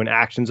they can do and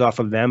actions off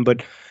of them.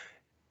 But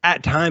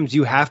at times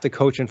you have to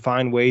coach and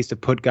find ways to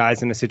put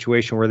guys in a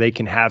situation where they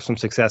can have some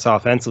success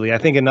offensively. I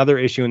think another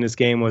issue in this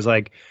game was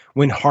like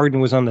when Harden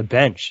was on the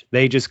bench,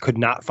 they just could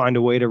not find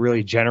a way to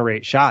really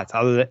generate shots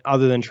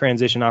other than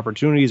transition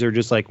opportunities or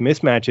just like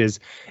mismatches.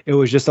 It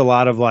was just a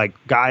lot of like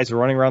guys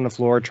running around the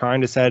floor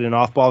trying to set an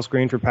off-ball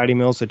screen for Patty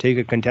Mills to take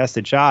a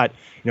contested shot.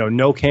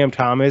 No Cam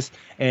Thomas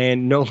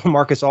and no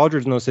LaMarcus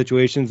Aldridge in those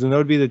situations. And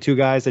those would be the two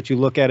guys that you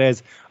look at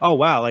as, oh,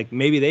 wow, like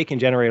maybe they can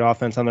generate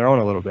offense on their own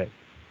a little bit.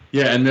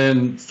 Yeah, and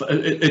then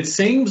it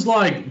seems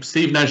like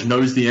Steve Nash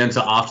knows the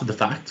answer after the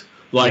fact.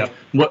 Like,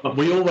 what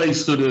we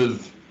always sort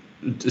of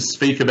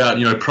speak about,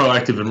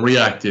 proactive and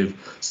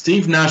reactive.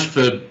 Steve Nash,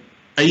 for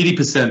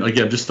 80%,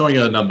 again, just throwing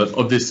out a number,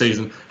 of this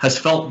season, has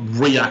felt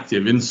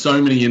reactive in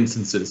so many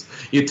instances.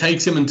 It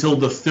takes him until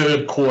the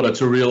third quarter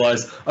to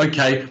realize,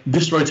 okay,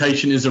 this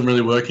rotation isn't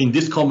really working.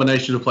 This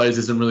combination of players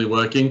isn't really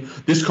working.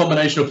 This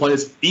combination of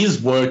players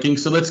is working,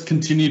 so let's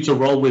continue to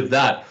roll with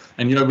that.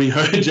 And, we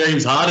heard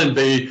James Harden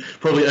be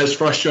probably as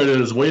frustrated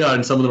as we are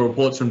in some of the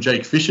reports from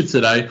Jake Fisher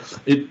today.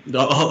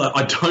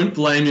 I don't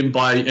blame him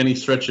by any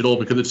stretch at all,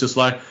 because it's just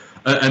like,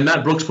 and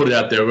Matt Brooks put it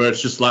out there, where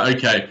it's just like,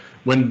 okay,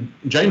 when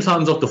James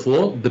Harden's off the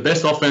floor, the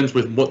best offense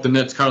with what the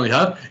Nets currently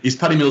have is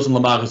Patty Mills and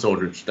LaMarcus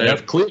Aldridge. They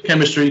have clear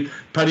chemistry.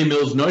 Patty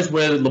Mills knows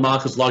where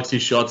LaMarcus likes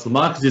his shots.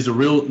 LaMarcus is a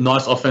real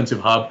nice offensive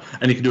hub,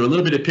 and he can do a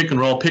little bit of pick and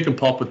roll, pick and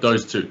pop with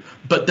those two.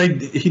 But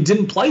he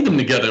didn't play them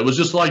together. It was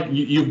just like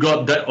you've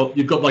got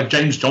like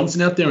James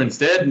Johnson out there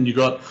instead, and you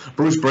got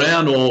Bruce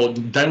Brown or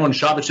Daron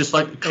Sharp. It's just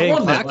like, come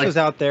on, man. Clax was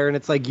out there, and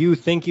it's like you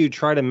think you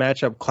try to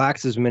match up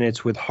Clax's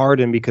minutes with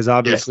Harden because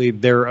obviously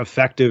they're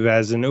effective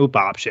as an OOP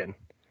option.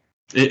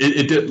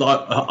 It did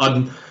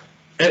like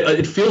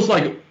it feels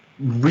like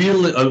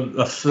really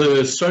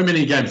for so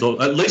many games,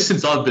 or at least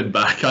since I've been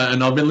back,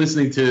 and I've been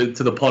listening to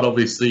the pod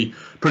obviously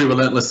pretty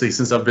relentlessly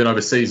since I've been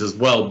overseas as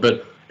well.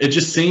 But it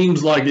just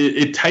seems like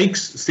it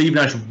takes Steve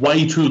Nash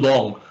way too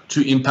long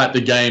to impact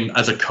the game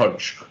as a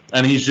coach,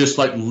 and he's just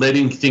like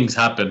letting things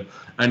happen.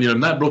 And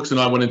Matt Brooks and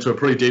I went into a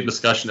pretty deep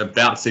discussion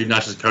about Steve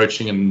Nash's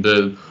coaching and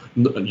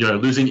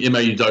losing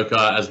Ime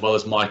Udoka as well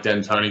as Mike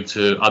D'Antoni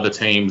to other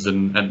teams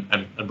and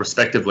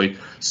respectively.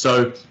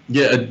 So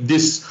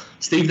this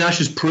Steve Nash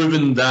has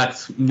proven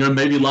that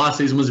maybe last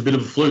season was a bit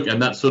of a fluke,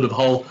 and that sort of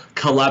whole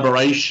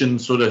collaboration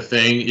sort of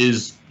thing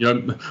is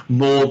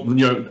more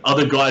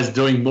other guys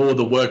doing more of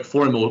the work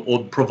for him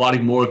or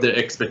providing more of their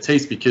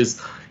expertise,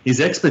 because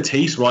his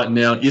expertise right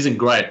now isn't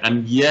great.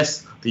 And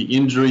yes, the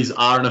injuries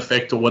are an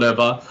effect or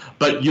whatever,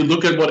 but you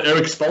look at what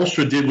Eric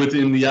Spoelstra did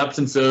within the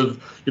absence of,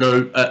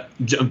 Bam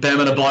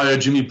Adebayo,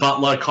 Jimmy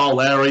Butler, Kyle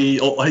Lowry.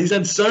 He's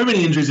had so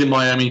many injuries in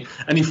Miami,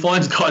 and he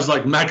finds guys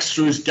like Max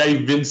Strus,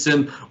 Gabe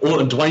Vincent, or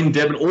Dwayne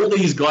Dedmon. All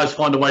these guys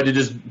find a way to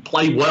just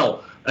play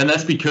well. And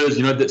that's because,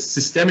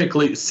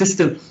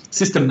 that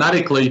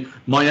systematically,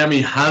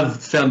 Miami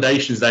have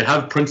foundations, they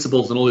have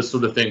principles and all this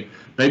sort of thing.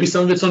 Maybe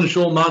some of it's on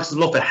Sean Marks as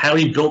well for how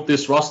he built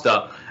this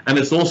roster. And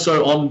it's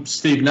also on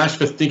Steve Nash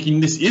for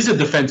thinking this is a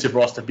defensive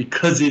roster,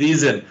 because it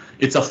isn't.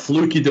 It's a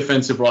fluky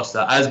defensive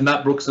roster. As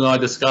Matt Brooks and I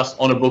discussed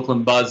on a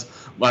Brooklyn Buzz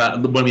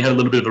when we had a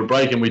little bit of a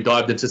break and we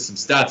dived into some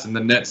stats, and the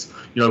Nets,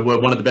 were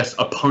one of the best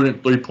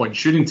opponent three-point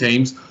shooting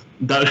teams.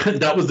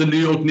 That was the New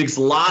York Knicks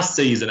last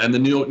season, and the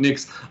New York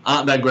Knicks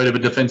aren't that great of a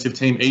defensive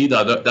team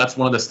either. That's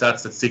one of the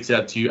stats that sticks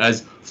out to you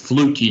as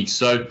fluky.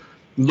 So,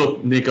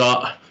 look, Nick,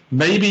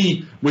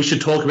 maybe we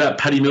should talk about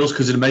Patty Mills,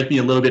 because it'll make me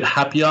a little bit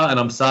happier, and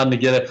I'm starting to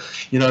get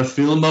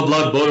feeling my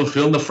blood boil,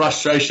 feeling the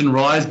frustration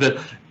rise. But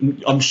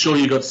I'm sure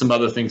you got some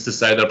other things to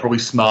say that are probably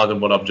smarter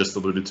than what I've just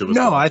alluded to.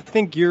 I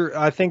think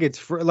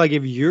it's like,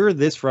 if you're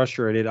this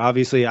frustrated,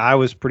 obviously I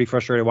was pretty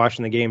frustrated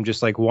watching the game,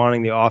 just like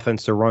wanting the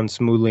offense to run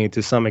smoothly, and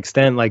to some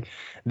extent, like,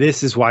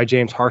 this is why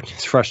James Harden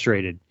is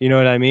frustrated. You know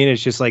what I mean?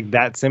 It's just like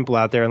that simple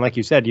out there. And like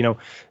you said,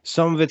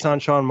 some of it's on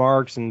Sean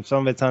Marks and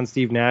some of it's on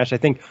Steve Nash. I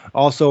think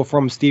also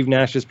from Steve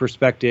Nash's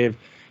perspective,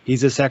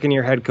 he's a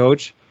second-year head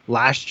coach.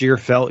 Last year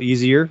felt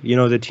easier.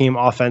 The team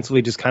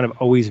offensively just kind of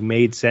always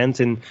made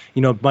sense. And,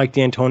 Mike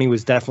D'Antoni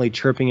was definitely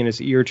chirping in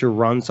his ear to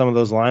run some of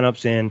those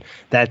lineups and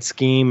that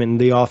scheme and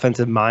the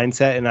offensive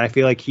mindset. And I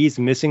feel like he's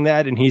missing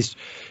that. And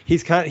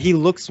he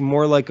looks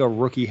more like a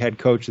rookie head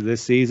coach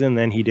this season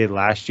than he did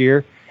last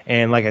year.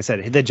 And like I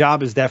said, the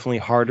job is definitely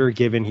harder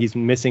given he's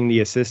missing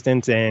the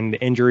assistants and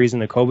injuries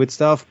and the COVID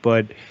stuff.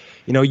 But,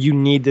 you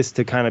need this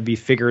to kind of be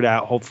figured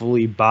out,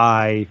 hopefully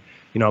by,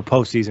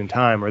 postseason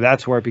time, or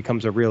that's where it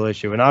becomes a real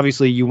issue. And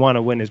obviously you want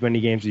to win as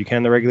many games as you can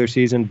in the regular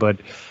season, but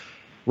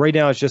right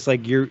now it's just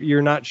like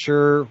you're not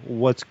sure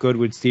what's good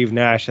with Steve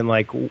Nash and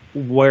like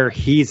where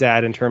he's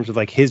at in terms of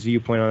like his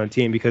viewpoint on the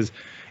team, because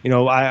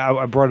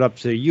I brought it up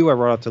to you, I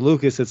brought it up to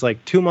Lucas. It's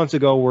like 2 months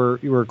ago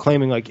you were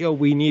claiming like,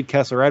 we need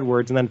Kessler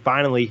Edwards, and then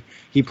finally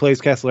he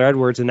plays Kessler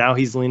Edwards, and now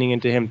he's leaning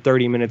into him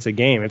 30 minutes a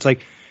game. It's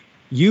like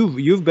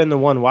you've been the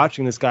one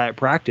watching this guy at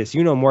practice.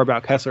 You know more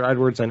about Kessler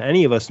Edwards than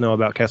any of us know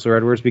about Kessler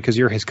Edwards because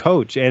you're his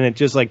coach, and it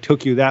just like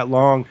took you that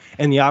long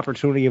and the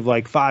opportunity of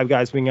like 5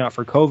 guys being out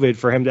for COVID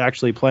for him to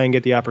actually play and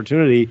get the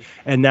opportunity,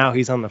 and now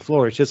he's on the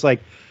floor. It's just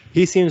like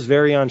he seems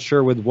very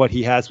unsure with what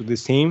he has with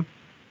his team.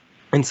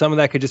 And some of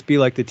that could just be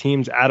like the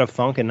team's out of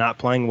funk and not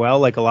playing well,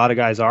 like a lot of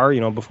guys are.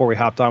 Before we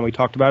hopped on, we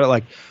talked about it.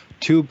 Like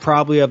 2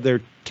 probably of their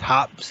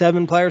top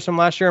 7 players from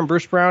last year, and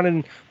Bruce Brown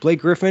and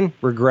Blake Griffin,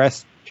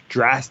 regressed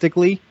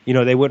drastically.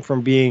 They went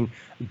from being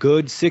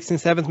good 6th and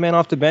 7th man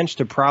off the bench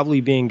to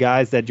probably being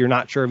guys that you're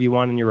not sure if you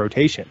want in your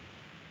rotation.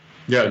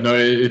 Yeah, no,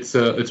 it's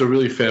a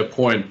really fair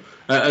point.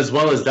 As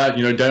well as that,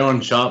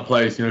 Daron Sharp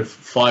plays,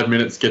 5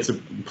 minutes, gets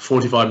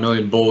 45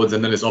 million boards,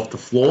 and then is off the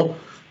floor.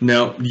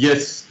 Now,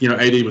 yes,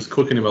 AD was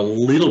cooking him a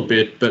little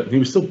bit, but he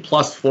was still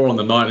 +4 on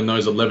the night in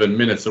those 11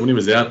 minutes. So when he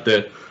was out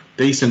there,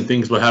 decent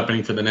things were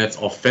happening for the Nets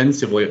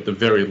offensively at the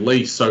very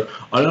least. So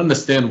I don't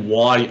understand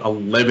why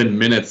 11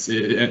 minutes,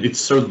 it's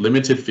so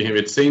limited for him.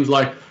 It seems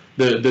like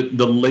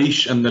the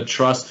leash and the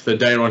trust for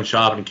Daron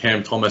Sharp and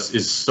Cam Thomas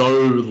is so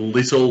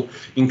little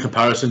in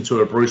comparison to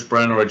a Bruce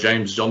Brown or a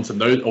James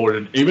Johnson, or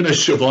even a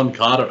Siobhan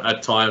Carter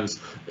at times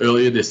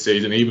earlier this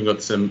season. He even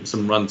got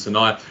some run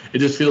tonight. It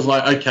just feels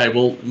like, okay,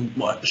 well,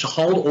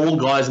 hold all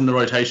guys in the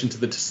rotation to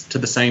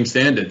the same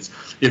standards.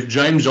 If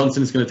James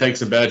Johnson is going to take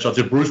some bad shots,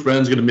 if Bruce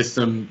Brown's going to miss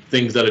some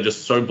things that are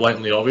just so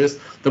blatantly obvious,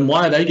 then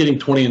why are they getting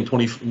 20 and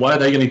 20? Why are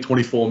they getting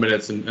 24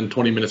 minutes and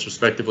 20 minutes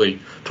respectively,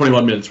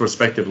 21 minutes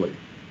respectively?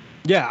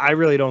 Yeah, I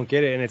really don't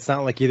get it, and it's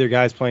not like either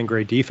guy's playing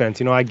great defense.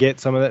 I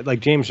get some of that. Like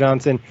James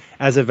Johnson,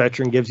 as a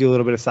veteran, gives you a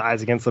little bit of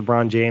size against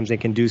LeBron James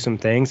and can do some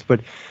things, but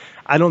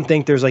I don't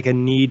think there's like a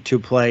need to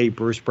play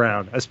Bruce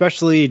Brown,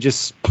 especially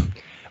just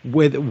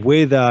with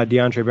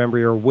DeAndre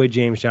Bembry or with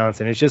James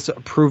Johnson. It's just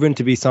proven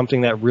to be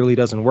something that really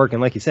doesn't work.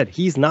 And like you said,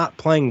 he's not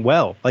playing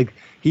well. Like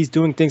he's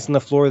doing things on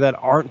the floor that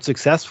aren't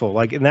successful.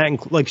 Like, and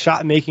that like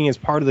shot making is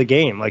part of the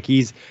game. Like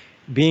he's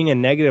being a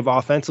negative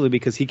offensively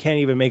because he can't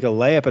even make a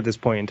layup at this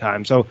point in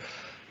time. So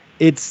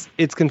it's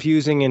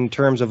confusing in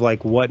terms of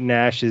like what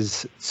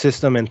Nash's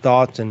system and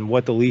thoughts and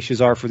what the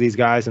leashes are for these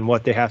guys and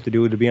what they have to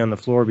do to be on the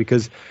floor,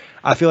 because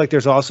I feel like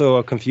there's also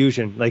a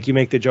confusion. Like you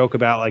make the joke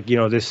about like,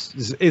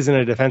 this isn't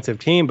a defensive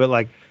team, but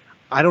like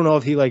I don't know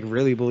if he like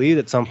really believed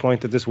at some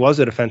point that this was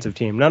a defensive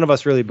team. None of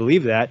us really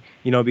believe that,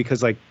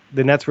 because like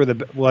the Nets were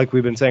like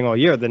we've been saying all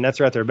year, the Nets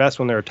are at their best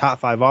when they're a top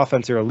 5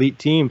 offense or elite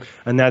team,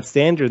 and that's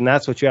standard, and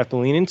that's what you have to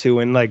lean into.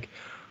 And like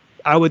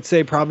I would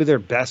say probably their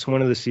best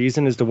win of the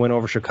season is the win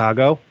over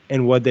Chicago,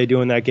 and what they do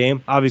in that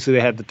game. Obviously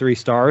they had the 3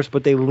 stars,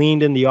 but they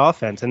leaned in the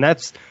offense, and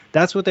that's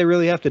what they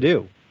really have to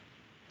do.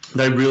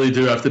 They really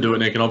do have to do it,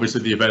 Nick, and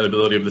obviously the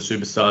availability of the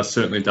superstars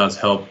certainly does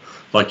help,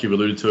 like you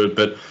alluded to it.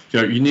 But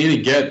you need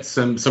to get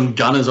some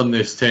gunners on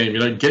this team.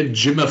 Get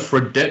Jimmer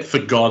Fredette for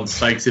God's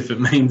sakes, if it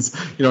means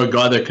a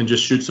guy that can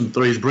just shoot some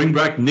threes. Bring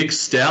back Nick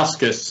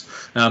Stauskas.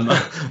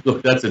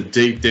 Look, that's a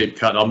deep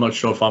cut. I'm not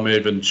sure if I'm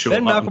even sure.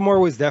 Ben McLemore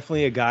was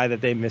definitely a guy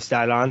that they missed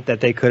out on,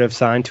 that they could have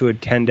signed to a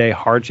 10-day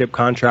hardship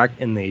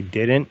contract, and they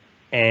didn't.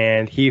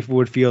 And he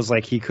feels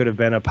like he could have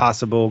been a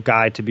possible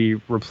guy to be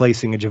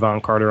replacing a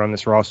Javon Carter on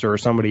this roster or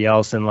somebody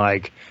else. And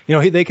like,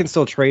 they can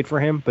still trade for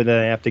him, but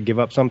then they have to give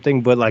up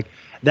something. But like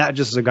that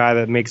just is a guy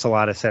that makes a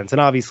lot of sense.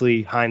 And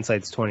obviously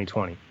hindsight's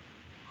 2020.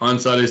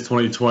 Hindsight is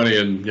 2020,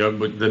 and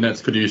the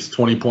Nets could use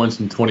 20 points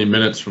in 20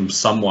 minutes from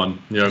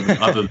someone,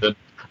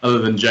 other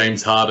than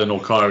James Harden or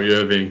Kyrie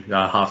Irving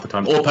half the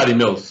time, or Patty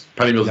Mills.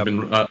 Patty Mills has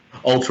been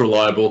ultra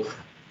reliable.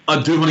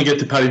 I do want to get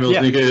to Patty Mills.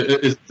 Yeah.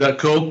 Is that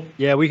cool?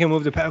 Yeah, we can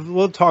move to Patty.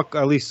 We'll talk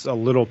at least a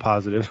little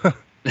positive.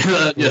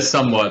 Yes,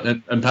 somewhat.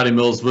 And Patty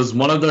Mills was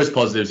one of those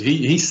positives.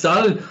 He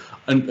started,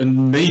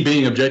 and me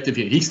being objective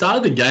here, he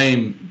started the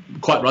game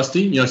quite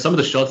rusty. Some of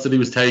the shots that he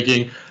was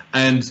taking,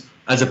 and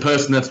as a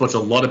person that's watched a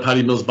lot of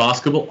Patty Mills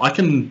basketball, I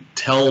can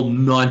tell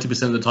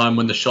 90% of the time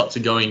when the shots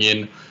are going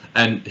in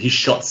and his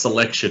shot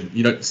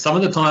selection. Some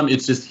of the time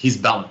it's just his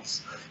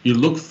balance. You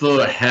look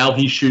for how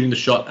he's shooting the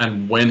shot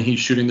and when he's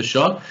shooting the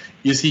shot.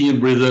 Is he in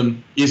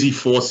rhythm? Is he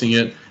forcing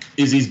it?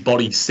 Is his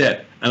body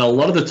set? And a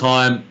lot of the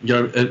time,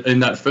 in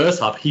that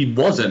first half, he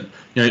wasn't.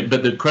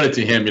 But the credit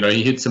to him,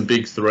 he hit some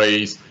big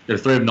threes.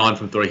 3 of 9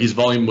 from 3. His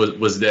volume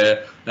was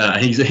there.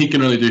 He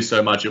can only do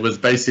so much. It was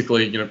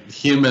basically,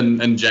 him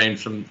and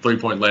James from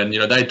 3-point land.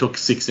 They took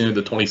 16 of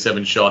the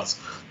 27 shots,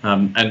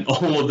 and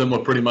all of them were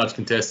pretty much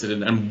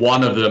contested, and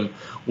one of them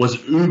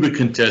was uber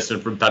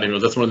contested from Patty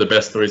Mills. That's one of the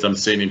best threes I've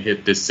seen him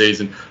hit this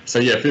season. So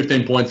yeah,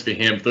 15 points for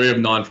him. 3 of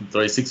 9 from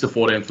 3, 6 of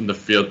 14 from the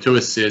field, 2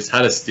 assists,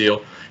 had a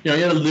steal. He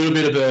had a little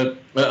bit of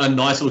a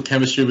nice little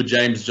chemistry with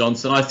James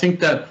Johnson. I think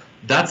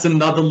that's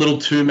another little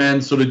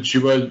 2-man sort of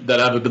duo that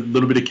have a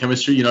little bit of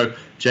chemistry.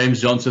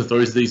 James Johnson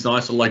throws these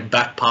nice little like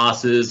back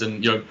passes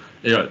and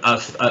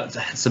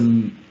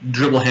some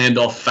dribble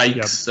handoff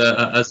fakes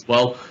as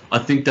well. I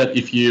think that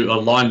if you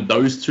align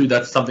those two,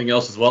 that's something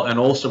else as well. And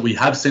also, we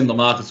have seen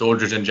LaMarcus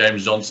Aldridge and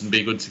James Johnson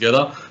be good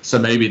together. So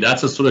maybe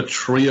that's a sort of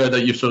trio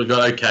that you've sort of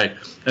got, okay.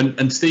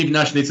 And Steve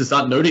Nash needs to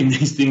start noting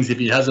these things if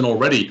he hasn't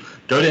already.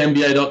 Go to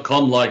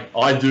NBA.com like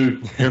I do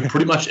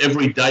pretty much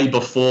every day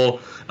before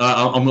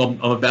I'm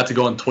about to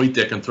go on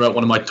TweetDeck and throw out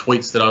one of my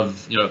tweets that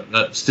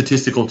I've,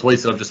 statistical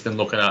tweets that I've just been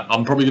looking at.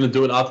 I'm probably going to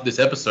do it after this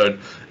episode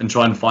and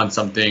try and find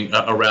something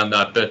around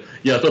that. But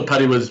yeah, I thought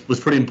Paddy was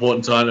pretty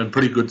important tonight and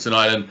pretty good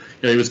tonight, and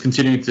he was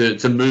continuing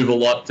to move a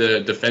lot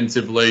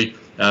defensively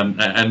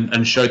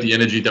and showed the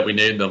energy that we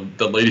need,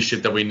 the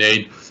leadership that we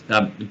need.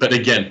 But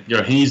again,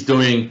 he's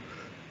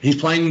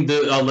playing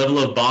the level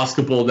of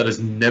basketball that has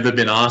never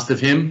been asked of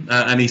him,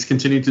 and he's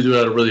continued to do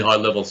it at a really high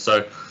level.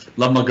 So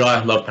love my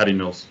guy, love Patty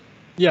Mills.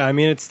 Yeah, I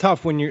mean, it's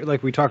tough when you're,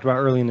 like we talked about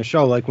early in the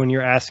show, like when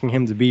you're asking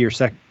him to be your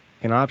second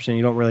option,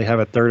 you don't really have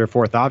a third or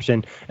fourth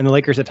option. And the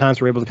Lakers at times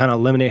were able to kind of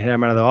eliminate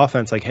him out of the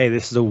offense. Like, hey,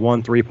 this is a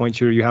 1 3-point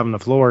shooter you have on the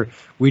floor.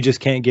 We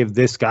just can't give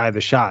this guy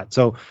the shot.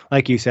 So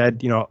like you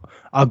said,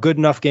 a good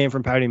enough game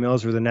from Patty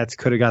Mills where the Nets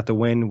could have got the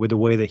win with the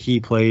way that he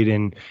played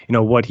and,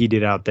 what he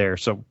did out there.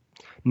 So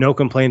no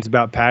complaints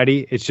about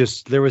Patty. It's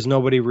just there was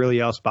nobody really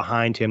else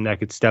behind him that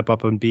could step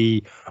up and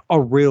be a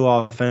real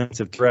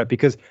offensive threat,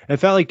 because it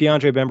felt like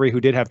DeAndre Bembry,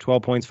 who did have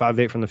 12 points, 5 of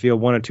 8 from the field,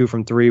 1 of 2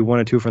 from 3, 1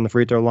 of 2 from the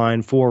free throw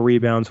line, 4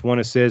 rebounds, 1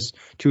 assist,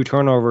 2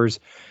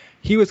 turnovers.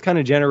 He was kind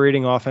of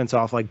generating offense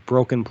off like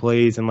broken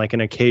plays and like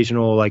an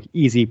occasional like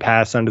easy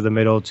pass under the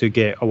middle to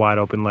get a wide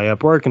open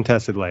layup or a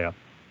contested layup.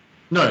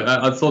 No,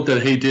 I thought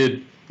that he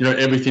did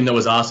everything that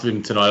was asked of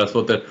him tonight. I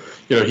thought that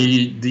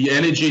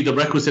the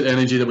requisite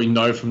energy that we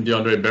know from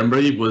DeAndre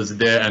Bembry was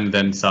there and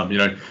then some.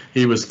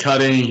 He was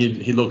cutting.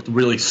 He looked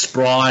really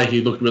spry.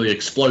 He looked really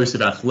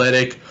explosive,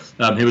 athletic.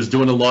 He was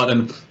doing a lot.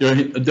 And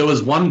there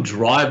was one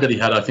drive that he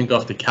had, I think,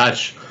 off the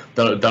catch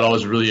that I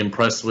was really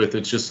impressed with.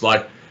 It's just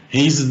like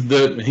he's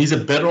a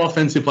better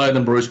offensive player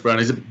than Bruce Brown.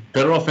 He's a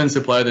better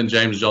offensive player than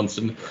James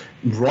Johnson.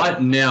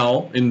 Right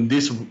now, in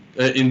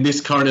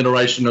this current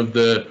iteration of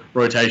the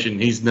rotation,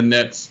 he's the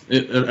Nets.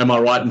 Am I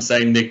right in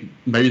saying, Nick,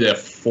 maybe their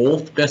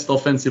 4th best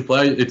offensive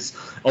player? It's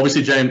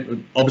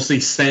obviously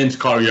sans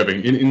Kyrie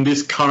Irving. In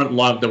this current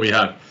lineup that we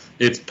have,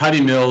 it's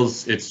Patty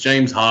Mills, it's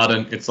James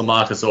Harden, it's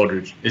LaMarcus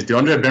Aldridge. Is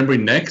DeAndre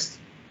Bembry next?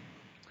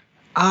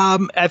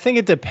 I think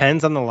it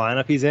depends on the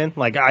lineup he's in.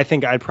 Like, I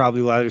think I'd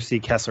probably rather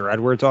see Kessler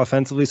Edwards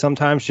offensively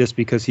sometimes, just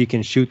because he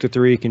can shoot the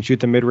three, can shoot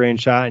the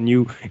mid-range shot, and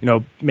you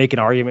make an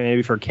argument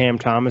maybe for Cam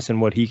Thomas and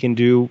what he can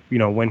do,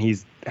 when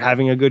he's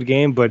having a good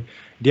game. But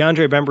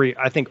DeAndre Bembry,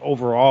 I think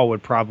overall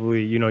would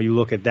probably, you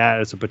look at that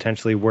as a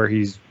potentially where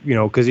he's,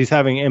 because he's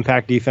having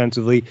impact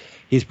defensively.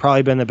 He's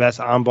probably been the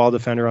best on-ball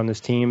defender on this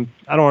team.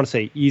 I don't want to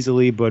say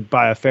easily, but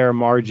by a fair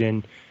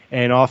margin.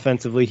 And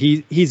offensively,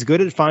 he's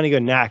good at finding a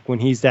knack when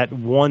he's that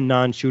one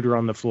non-shooter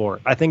on the floor.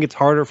 I think it's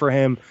harder for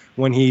him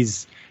when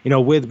he's,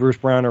 with Bruce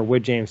Brown or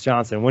with James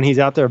Johnson. When he's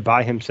out there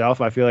by himself,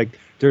 I feel like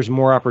there's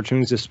more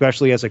opportunities,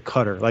 especially as a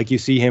cutter. Like you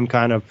see him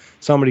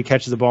somebody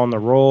catches the ball on the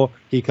roll,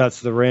 he cuts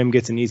to the rim,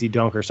 gets an easy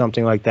dunk or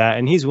something like that,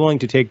 and he's willing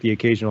to take the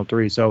occasional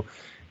three. So,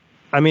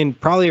 I mean,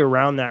 probably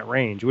around that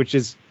range, which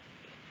is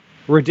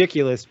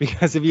ridiculous,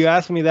 because if you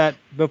asked me that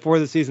before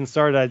the season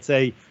started, I'd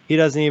say he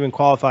doesn't even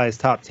qualify as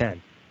top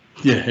 10.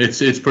 Yeah,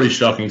 it's pretty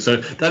shocking. So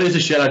that is a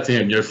shout out to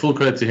him. Full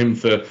credit to him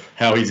for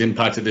how he's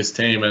impacted this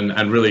team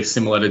and really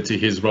assimilated to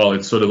his role.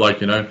 It's sort of like,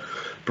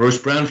 Bruce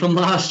Brown from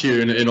last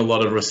year in a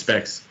lot of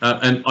respects.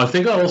 And I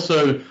think I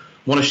also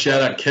want to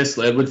shout out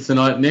Kessler Edwards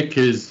tonight, Nick,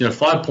 because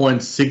 5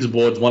 points, 6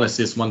 boards, 1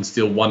 assist, 1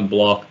 steal, 1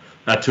 block,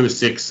 2 of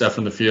 6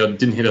 from the field.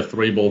 Didn't hit a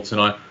 3-ball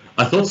tonight.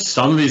 I thought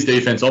some of his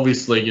defense,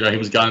 obviously, he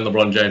was guarding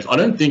LeBron James. I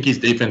don't think his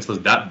defense was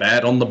that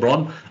bad on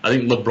LeBron. I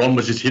think LeBron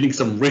was just hitting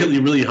some really,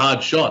 really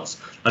hard shots.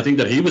 I think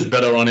that he was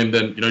better on him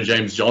than,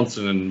 James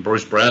Johnson and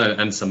Bruce Brown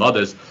and some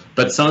others.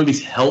 But some of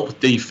his help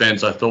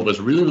defense, I thought, was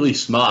really, really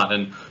smart.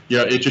 And,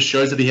 it just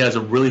shows that he has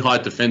a really high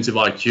defensive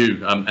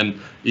IQ.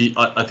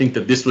 I think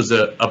that this was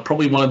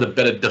probably one of the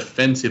better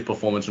defensive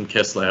performances from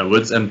Kessler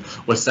Edwards. And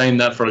we're saying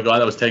that for a guy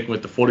that was taken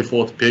with the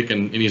 44th pick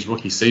in his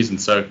rookie season.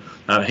 So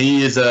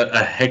he is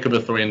a heck of a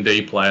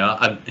 3-and-D player.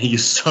 And he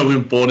is so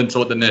important to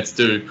what the Nets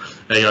do.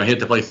 He had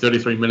to play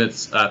 33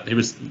 minutes. He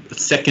was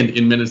second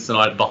in minutes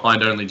tonight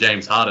behind only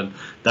James Harden.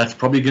 That's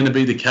probably going to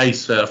be the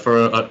case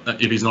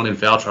if he's not in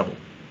foul trouble.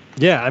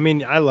 Yeah, I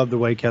mean, I love the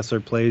way Kessler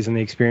plays and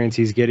the experience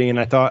he's getting. And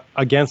I thought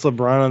against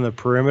LeBron on the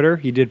perimeter,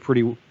 he did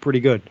pretty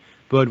good.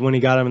 But when he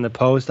got him in the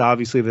post,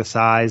 obviously the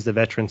size, the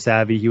veteran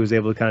savvy, he was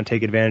able to kind of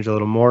take advantage a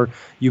little more.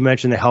 You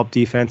mentioned the help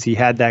defense. He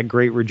had that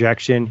great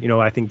rejection.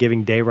 I think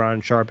giving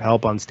Day'Ron Sharpe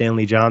help on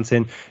Stanley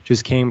Johnson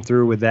just came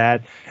through with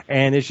that.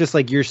 And it's just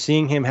like you're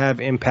seeing him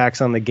have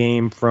impacts on the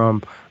game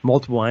from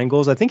multiple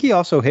angles. I think he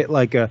also hit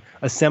like a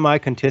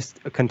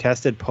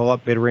semi-contested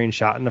pull-up mid-range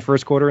shot in the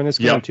first quarter in this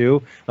game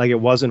too. Like it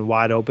wasn't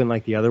wide open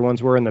like the other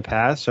ones were in the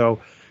past. So,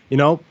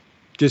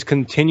 just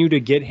continue to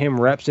get him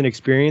reps and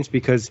experience,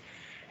 because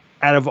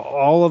out of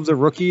all of the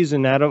rookies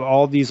and out of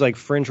all these like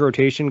fringe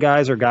rotation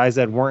guys or guys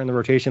that weren't in the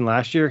rotation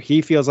last year,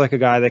 he feels like a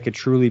guy that could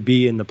truly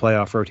be in the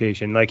playoff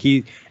rotation. Like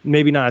he,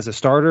 maybe not as a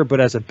starter,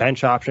 but as a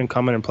bench option,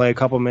 come in and play a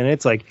couple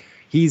minutes. Like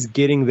he's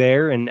getting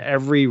there, and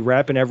every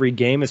rep in every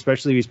game,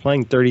 especially if he's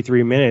playing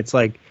 33 minutes,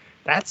 like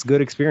that's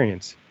good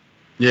experience.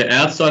 Yeah,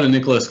 outside of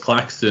Nicholas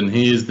Claxton,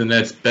 he is the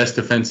Nets' best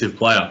defensive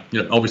player.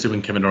 Obviously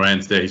when Kevin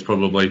Durant's there, he's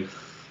probably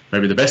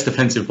maybe the best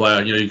defensive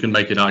player. You can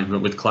make an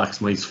argument with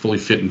Claxton when he's fully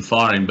fit and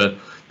firing, but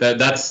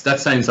that's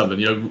saying something.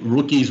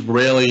 Rookies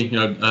rarely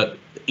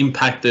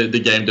impact the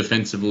game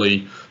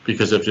defensively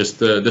because of just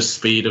the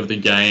speed of the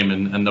game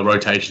and the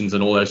rotations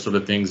and all those sort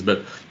of things.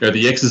 But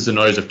the X's and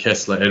O's of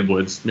Kessler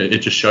Edwards, it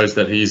just shows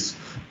that he's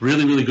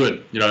really, really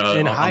good.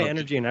 And high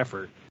energy and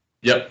effort.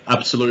 Yep,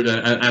 absolutely,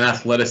 and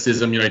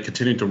athleticism.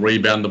 Continuing to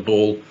rebound the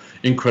ball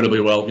incredibly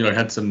well.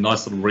 Had some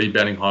nice little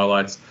rebounding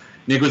highlights.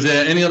 Nick, was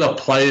there any other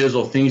players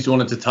or things you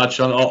wanted to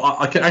touch on?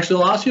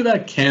 I'll ask you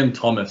about Cam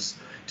Thomas.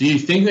 Do you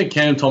think that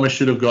Cam Thomas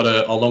should have got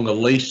a longer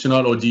leash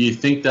tonight, or do you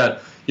think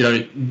that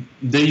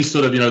these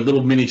sort of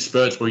little mini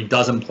spurts where he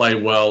doesn't play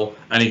well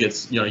and he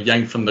gets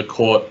yanked from the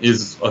court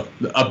is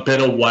a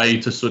better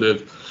way to sort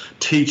of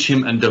teach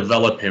him and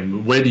develop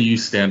him? Where do you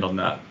stand on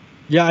that?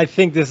 Yeah, I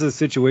think this is a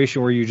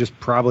situation where you just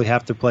probably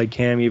have to play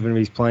Cam even if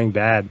he's playing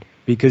bad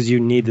because you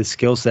need the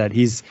skill set.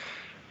 He's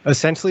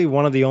essentially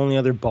one of the only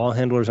other ball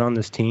handlers on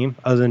this team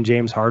other than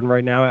James Harden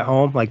right now at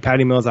home. Like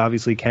Patty Mills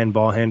obviously can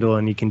ball handle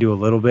and he can do a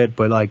little bit,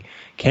 but like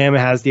Cam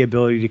has the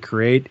ability to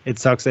create. It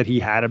sucks that he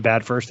had a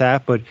bad first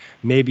half, but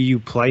maybe you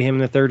play him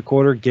in the third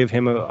quarter, give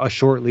him a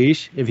short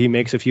leash. If he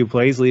makes a few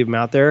plays, leave him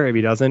out there. If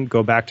he doesn't,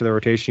 go back to the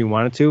rotation you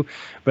wanted to.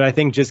 But I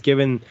think just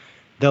given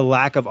the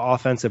lack of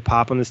offensive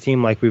pop on this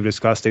team, like we've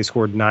discussed, they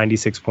scored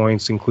 96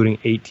 points, including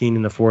 18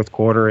 in the fourth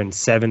quarter and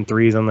 7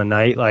 threes on the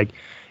night. Like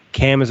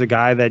Cam is a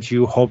guy that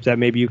you hope that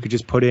maybe you could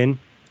just put in,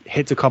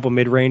 hits a couple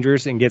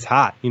mid-rangers and gets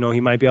hot. He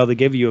might be able to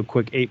give you a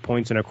quick 8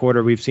 points in a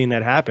quarter. We've seen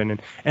that happen.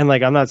 And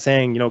like, I'm not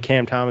saying,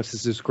 Cam Thomas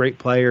is this great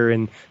player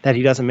and that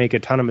he doesn't make a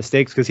ton of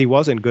mistakes because he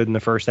wasn't good in the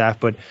first half.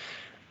 But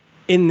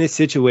in this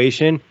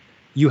situation,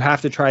 you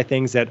have to try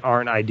things that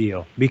aren't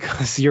ideal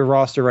because your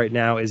roster right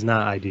now is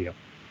not ideal.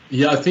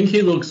 Yeah, I think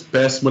he looks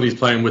best when he's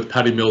playing with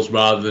Patty Mills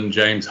rather than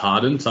James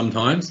Harden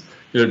sometimes.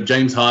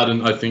 James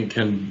Harden, I think,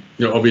 can,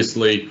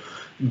 obviously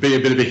be a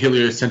bit of a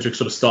heliocentric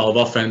sort of style of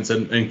offense,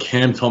 and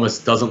Cam Thomas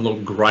doesn't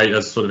look great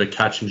as sort of a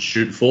catch and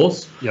shoot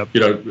force, Yep.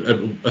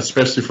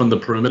 Especially from the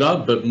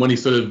perimeter. But when he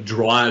sort of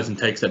drives and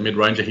takes that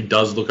mid-ranger, he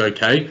does look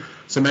okay.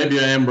 So maybe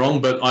I am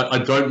wrong, but I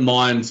don't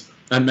mind.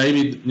 And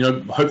maybe,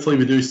 hopefully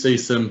we do see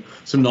some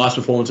nice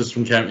performances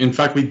from Cam. In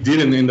fact, we did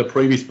in the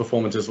previous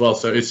performance as well.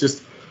 So it's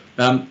just,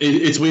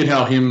 it's weird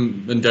how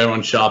him and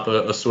Daron Sharp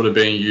are sort of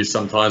being used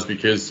sometimes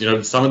because,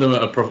 some of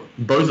them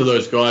both of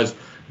those guys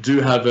do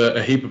have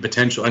a heap of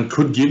potential and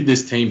could give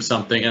this team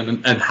something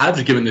and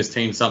have given this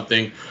team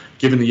something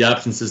given the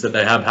absences that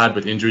they have had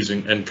with injuries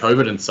and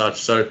COVID and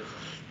such. So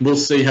we'll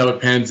see how it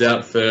pans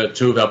out for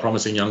two of our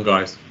promising young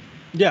guys.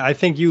 Yeah, I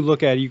think you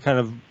kind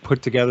of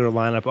put together a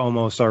lineup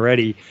almost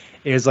already.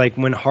 Is like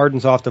when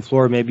Harden's off the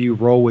floor, maybe you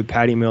roll with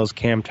Patty Mills,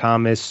 Cam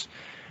Thomas,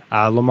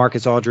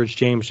 LaMarcus Aldridge,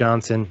 James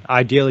Johnson,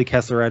 ideally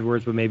Kessler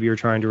Edwards, but maybe you're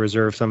trying to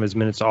reserve some of his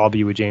minutes to all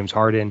be with James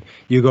Harden.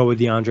 You go with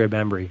DeAndre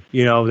Bembry.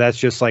 That's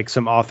just like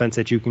some offense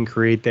that you can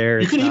create there.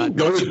 You can even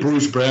go with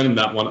Bruce Brown in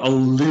that one a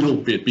little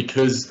bit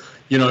because,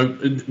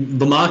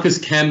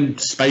 LaMarcus can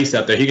space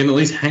out there. He can at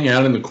least hang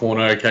out in the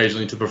corner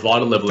occasionally to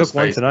provide a level of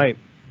space. Took one tonight.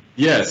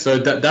 Yeah, so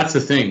that's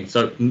the thing.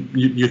 So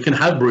you can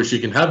have Bruce, you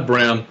can have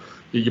Brown.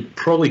 You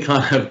probably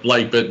can't have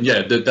Blake, but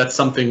yeah, that's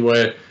something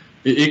where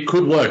it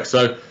could work.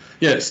 So,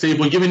 yeah, Steve,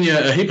 we're giving you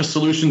a heap of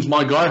solutions,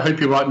 my guy. I hope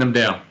you're writing them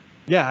down.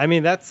 Yeah, I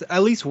mean, that's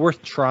at least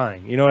worth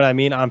trying. You know what I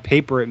mean? On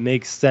paper, it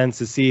makes sense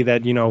to see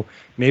that,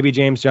 maybe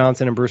James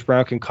Johnson and Bruce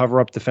Brown can cover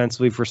up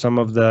defensively for some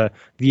of the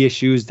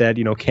issues that,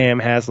 Cam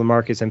has,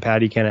 LaMarcus and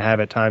Patty can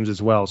have at times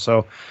as well.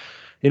 So,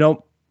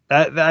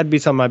 that'd be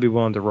something I'd be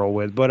willing to roll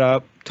with.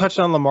 But touched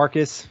on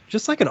LaMarcus,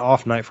 just like an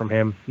off night from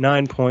him.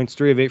 9 points,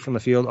 3 of 8 from the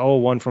field,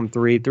 0-1 from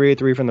 3, 3 of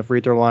 3 from the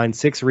free throw line,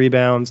 6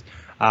 rebounds,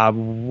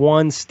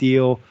 1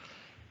 steal.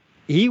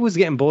 He was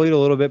getting bullied a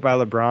little bit by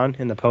LeBron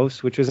in the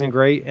post, which wasn't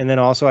great. And then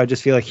also I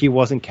just feel like he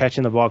wasn't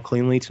catching the ball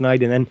cleanly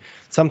tonight. And then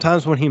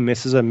sometimes when he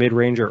misses a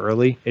mid-ranger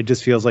early, it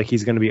just feels like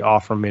he's going to be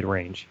off from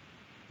mid-range.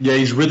 Yeah,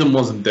 his rhythm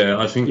wasn't there.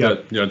 I think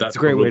that's a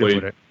great way to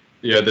put it.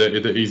 Yeah,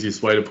 the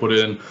easiest way to put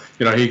it. And,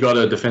 he got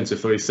a defensive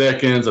 3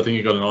 seconds. I think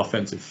he got an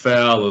offensive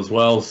foul as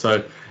well.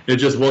 So it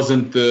just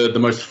wasn't the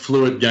most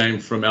fluid game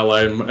from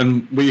LA.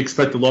 And we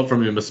expect a lot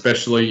from him,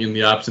 especially in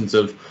the absence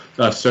of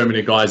so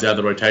many guys out of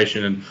the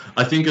rotation. And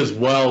I think as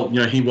well,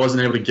 he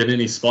wasn't able to get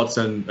any spots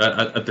and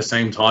at the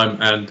same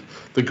time. And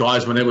the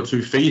guys weren't able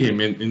to feed him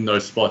in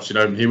those spots.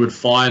 He would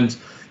find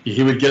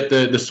he would get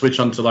the switch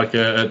onto like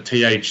a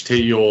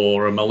THT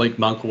or a Malik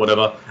Monk or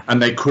whatever,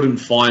 and they couldn't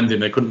find him.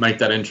 They couldn't make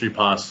that entry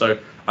pass. So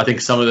I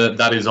think some of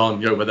that is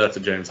on, whether that's a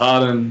James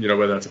Harden,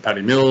 whether that's a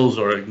Patty Mills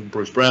or a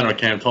Bruce Brown or a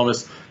Cam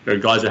Thomas,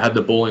 guys that had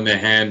the ball in their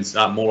hands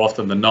more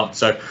often than not.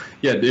 So,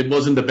 yeah, it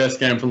wasn't the best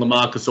game from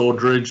LaMarcus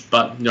Aldridge,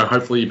 but,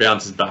 hopefully he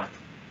bounces back.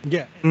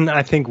 Yeah, and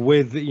I think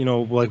with,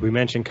 like we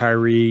mentioned,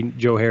 Kyrie,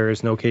 Joe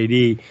Harris, no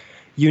KD,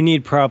 you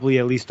need probably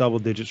at least double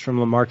digits from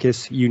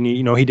LaMarcus. You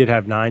need, he did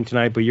have 9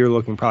 tonight, but you're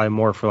looking probably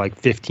more for like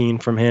 15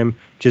 from him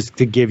just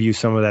to give you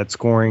some of that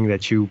scoring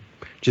that you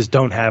just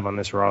don't have on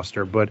this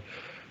roster. But,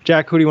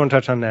 Jack, who do you want to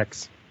touch on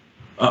next?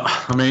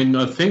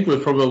 I think we're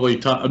probably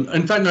in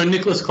fact, no,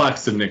 Nicholas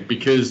Claxton, Nick,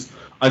 because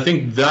I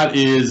think that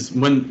is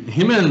when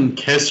him and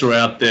Kess are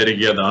out there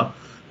together.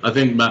 I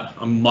think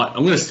I'm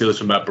going to steal this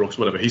from Matt Brooks,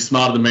 whatever. He's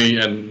smarter than me,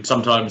 and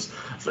sometimes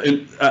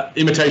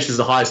imitation is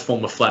the highest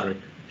form of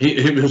flattery.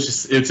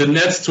 It's a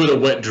Nets Twitter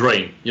wet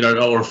dream,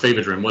 or a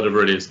fever dream,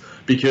 whatever it is,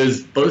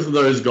 because both of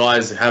those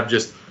guys have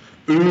just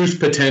ooze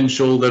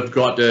potential. They've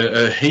got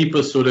a heap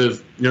of sort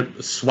of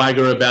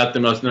swagger about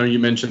them. I know you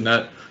mentioned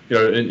that,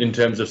 in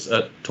terms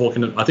of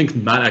talking. I think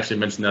Matt actually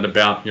mentioned that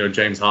about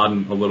James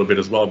Harden a little bit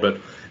as well. But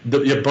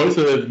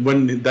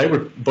when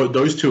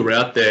those two were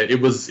out there,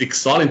 it was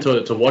exciting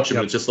to watch them.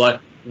 Yep. It's just like,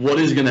 what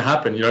is going to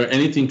happen?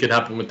 Anything could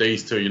happen with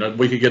these two.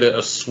 We could get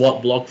a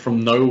SWAT block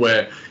from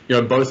nowhere.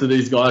 Both of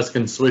these guys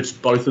can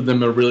switch. Both of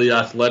them are really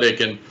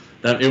athletic, and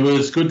it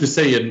was good to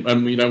see.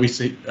 And we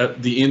see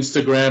the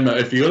Instagram.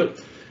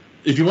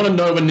 If you want to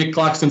know when Nick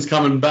Claxton's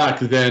coming back,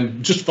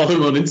 then just follow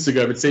him on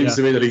Instagram. It seems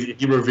to me that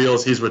he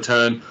reveals his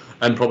return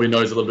and probably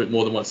knows a little bit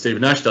more than what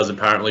Steve Nash does,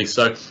 apparently.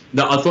 So,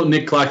 no, I thought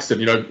Nick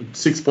Claxton,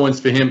 6 points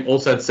for him,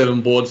 also had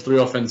 7 boards, 3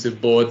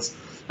 offensive boards.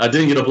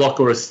 Didn't get a block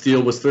or a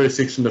steal, was 3 of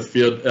 6 from the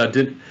field,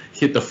 didn't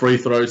hit the free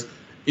throws.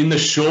 In the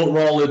short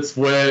roll, it's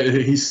where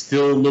he's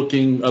still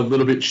looking a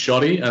little bit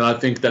shoddy, and I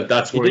think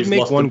that's where he's lost. He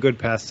did make one good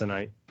pass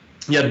tonight.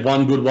 He had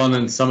one good one,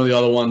 and some of the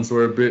other ones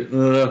were a bit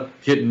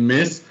hit and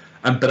miss.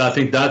 But I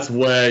think that's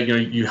where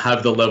you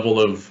have the level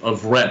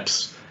of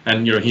reps,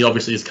 and he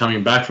obviously is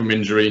coming back from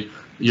injury.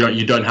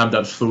 You don't have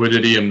that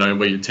fluidity and know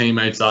where your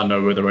teammates are,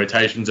 know where the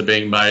rotations are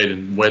being made,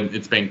 and when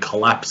it's being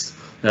collapsed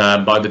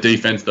by the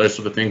defense, those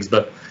sort of things.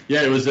 But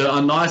yeah, it was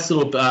a nice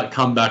little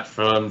comeback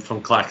from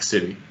Clack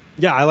City.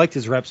 Yeah, I liked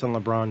his reps on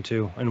LeBron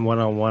too, and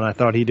one-on-one. I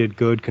thought he did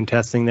good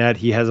contesting that.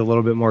 He has a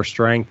little bit more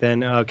strength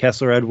than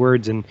Kessler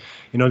Edwards, and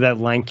that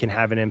length can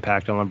have an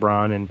impact on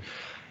LeBron. And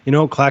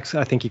Clax,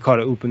 I think he caught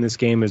a oop in this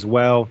game as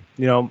well.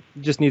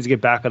 Just needs to get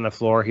back on the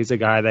floor. He's a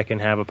guy that can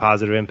have a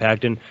positive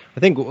impact. And I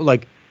think,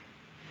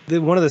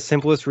 one of the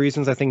simplest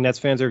reasons I think Nets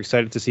fans are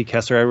excited to see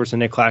Kessler Edwards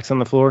and Nick Clax on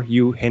the floor,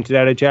 you hinted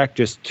at it, Jack,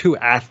 just 2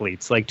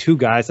 athletes, 2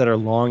 guys that are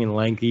long and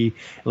lanky,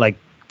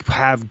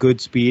 have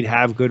good speed,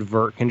 have good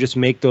vert, can just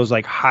make those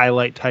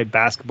highlight type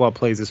basketball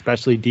plays,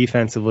 especially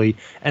defensively,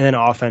 and then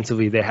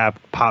offensively they have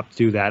pop to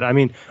do that. I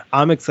mean,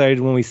 I'm excited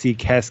when we see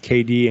Kess,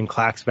 KD, and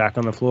Clax back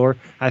on the floor.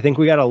 I think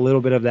we got a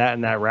little bit of that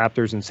in that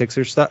Raptors and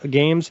Sixers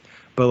games,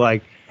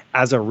 but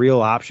as a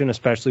real option,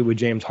 especially with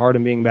James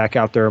Harden being back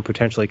out there and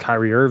potentially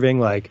Kyrie Irving,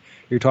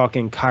 you're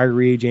talking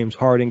Kyrie, James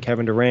Harden,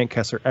 Kevin Durant,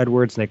 Kessler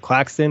Edwards, Nick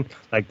Claxton,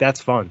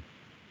 that's fun.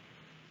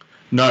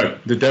 No,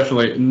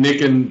 definitely.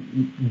 Nick,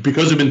 and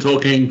because we've been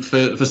talking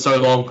for so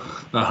long,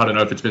 I don't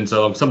know if it's been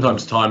so long,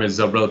 sometimes time is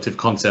a relative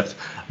concept,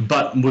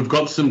 but we've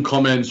got some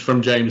comments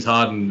from James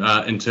Harden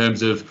in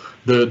terms of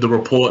the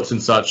reports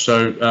and such.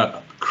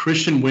 So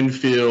Christian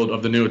Winfield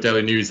of the New York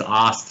Daily News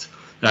asked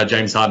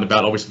James Harden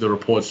about obviously the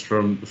reports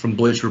from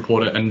Bleacher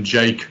Reporter and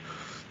Jake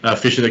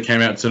Fisher that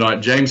came out tonight.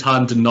 James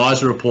Harden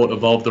denies the report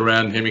evolved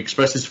around him,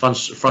 expressed his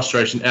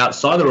frustration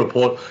outside the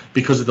report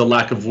because of the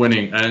lack of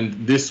winning.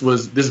 And this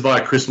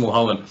via Chris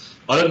Mulholland.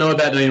 I don't know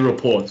about any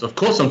reports. Of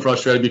course I'm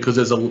frustrated because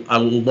there's a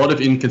lot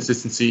of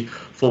inconsistency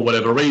for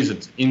whatever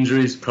reasons,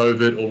 injuries,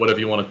 COVID, or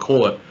whatever you want to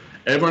call it.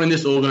 Everyone in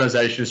this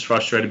organization is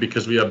frustrated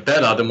because we are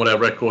better than what our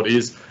record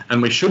is,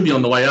 and we should be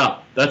on the way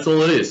up. That's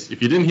all it is.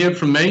 If you didn't hear it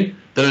from me,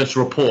 then it's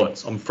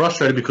reports. I'm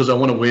frustrated because I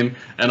want to win,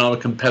 and I'm a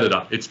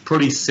competitor. It's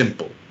pretty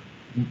simple.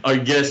 I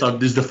guess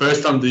this is the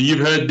first time that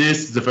you've heard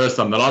this. It's the first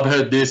time that I've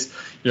heard this.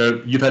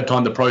 You've had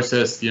time to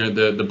process,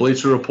 the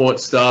Bleacher Report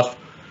stuff,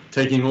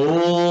 taking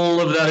all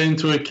of that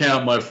into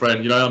account, my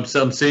friend.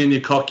 I'm seeing you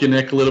cock your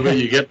neck a little bit.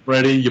 You get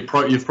ready. You've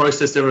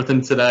processed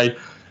everything today.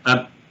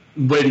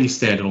 Where do you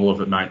stand on all of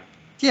it, mate?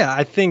 Yeah,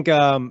 I think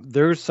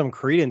there's some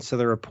credence to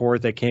the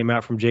report that came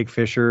out from Jake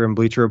Fisher and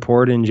Bleacher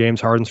Report and James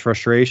Harden's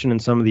frustration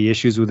and some of the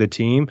issues with the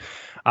team.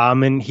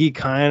 And he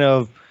kind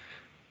of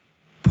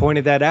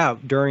pointed that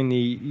out during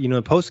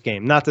the post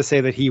game. Not to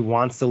say that he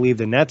wants to leave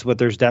the Nets, but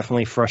there's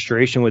definitely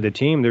frustration with the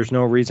team. There's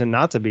no reason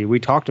not to be. We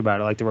talked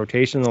about it, the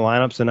rotation in the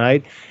lineups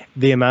tonight,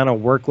 the amount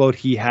of workload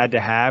he had to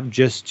have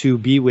just to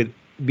be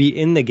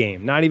in the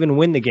game, not even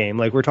win the game.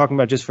 We're talking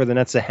about just for the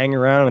Nets to hang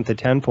around at the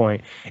 10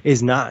 point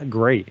is not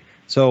great.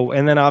 So,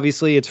 and then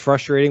obviously it's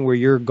frustrating where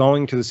you're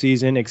going to the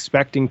season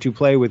expecting to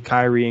play with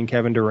Kyrie and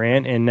Kevin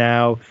Durant, and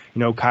now,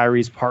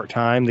 Kyrie's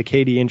part-time. The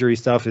KD injury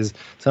stuff is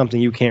something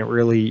you can't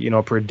really,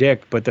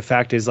 predict, but the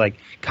fact is, like,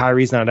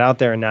 Kyrie's not out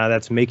there, and now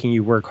that's making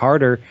you work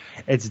harder.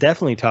 It's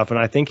definitely tough, and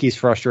I think he's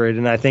frustrated,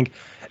 and I think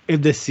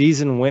if the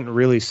season went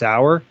really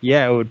sour,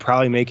 yeah, it would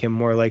probably make him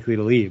more likely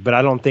to leave. But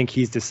I don't think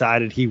he's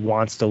decided he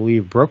wants to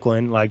leave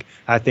Brooklyn. Like,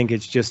 I think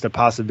it's just a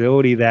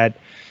possibility that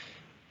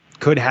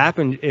could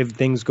happen if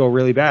things go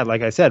really bad,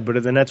 like I said. But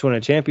if the Nets win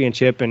a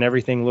championship and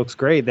everything looks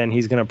great, then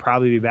he's going to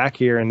probably be back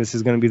here, and this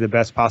is going to be the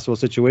best possible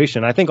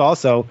situation. I think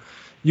also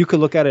you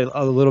could look at it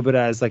a little bit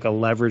as like a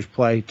leverage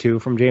play too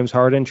from James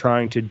Harden,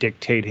 trying to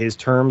dictate his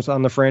terms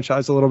on the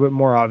franchise a little bit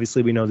more.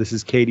 Obviously, we know this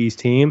is KD's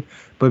team,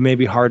 but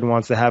maybe Harden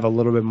wants to have a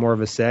little bit more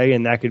of a say,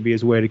 and that could be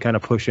his way to kind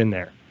of push in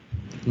there.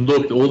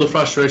 Look, all the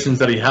frustrations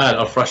that he had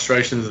are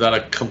frustrations that are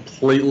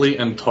completely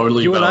and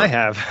totally You valid. and I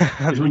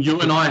have. You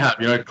and I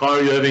have.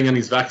 Kyrie Irving and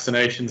his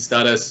vaccination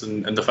status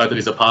and the fact that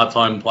he's a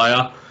part-time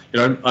player.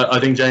 I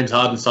think James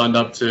Harden signed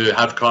up to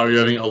have Kyrie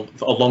Irving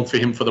along for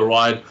him for the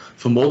ride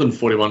for more than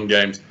 41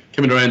 games.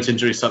 Kevin Durant's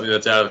injury is something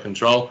that's out of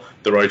control.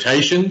 The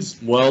rotations,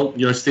 well,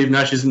 Steve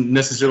Nash isn't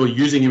necessarily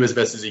using him as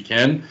best as he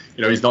can.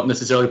 He's not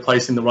necessarily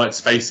placing the right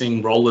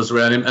spacing rollers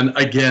around him. And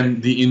again,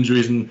 the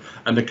injuries and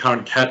the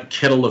current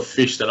kettle of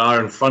fish that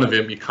are in front of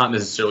him, you can't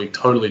necessarily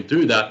totally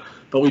do that.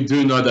 But we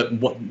do know that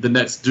what the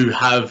Nets do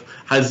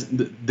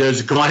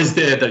there's guys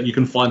there that you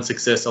can find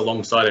success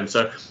alongside him.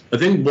 So I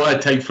think what I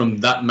take from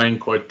that main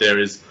quote there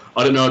is,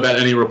 I don't know about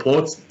any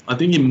reports. I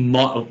think he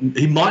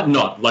might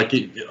not. Like,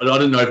 I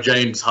don't know if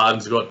James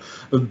Harden's got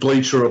a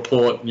Bleacher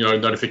Report,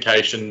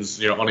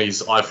 notifications, on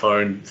his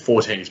iPhone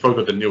 14. He's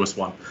probably got the newest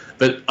one.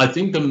 But I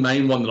think the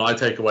main one that I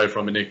take away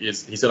from it, Nick,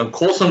 is he said, of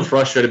course I'm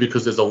frustrated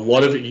because there's a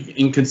lot of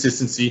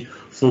inconsistency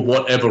for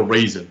whatever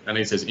reason. And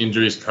he says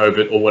injuries,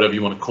 COVID, or whatever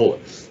you want to call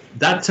it.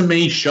 That to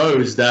me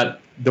shows that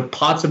the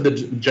parts of the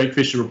Jake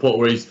Fisher report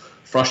where he's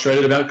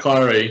frustrated about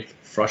Kyrie,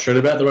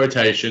 frustrated about the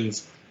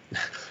rotations,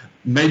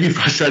 maybe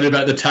frustrated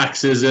about the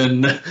taxes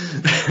and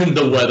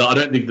the weather. I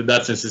don't think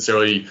that's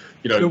necessarily,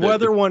 The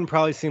weather one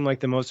probably seemed like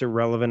the most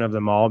irrelevant of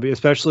them all,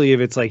 especially if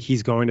it's like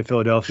he's going to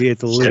Philadelphia.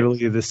 It's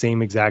literally the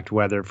same exact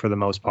weather for the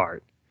most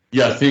part.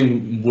 Yeah, I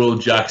think Will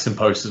Jackson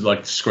posted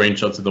like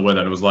screenshots of the weather,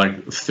 and it was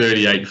like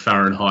 38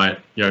 Fahrenheit,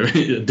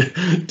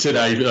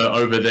 today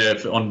over there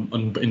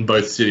in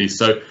both cities.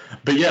 So,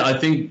 but yeah, I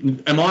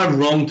think, am I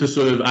wrong to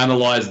sort of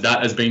analyze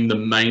that as being the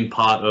main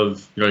part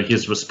of,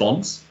 his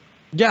response?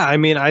 Yeah, I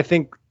mean, I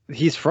think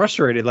he's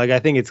frustrated. Like, I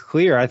think it's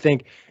clear. I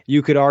think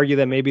you could argue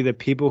that maybe the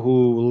people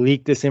who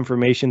leaked this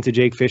information to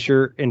Jake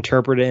Fisher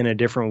interpret it in a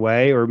different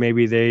way, or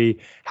maybe they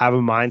have a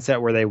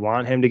mindset where they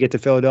want him to get to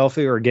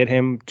Philadelphia or get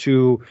him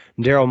to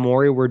Daryl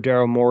Morey, where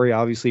Daryl Morey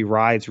obviously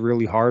rides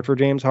really hard for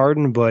James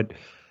Harden. But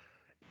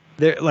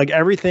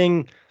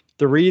everything,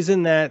 the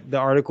reason that the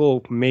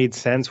article made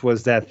sense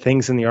was that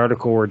things in the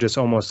article were just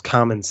almost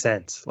common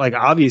sense. Like,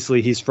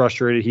 obviously he's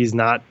frustrated. He's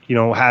not,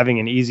 having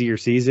an easier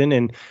season.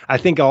 And I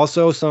think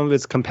also some of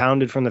it's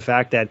compounded from the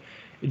fact that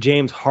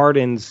James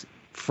Harden's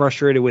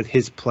frustrated with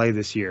his play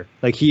this year.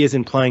 Like, he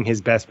isn't playing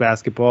his best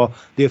basketball.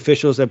 The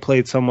officials have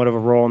played somewhat of a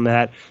role in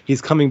that.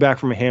 He's coming back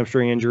from a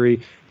hamstring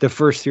injury, the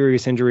first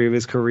serious injury of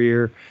his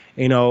career.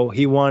 I don't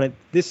want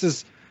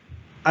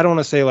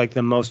to say like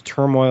the most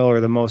turmoil or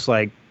the most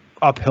like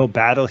uphill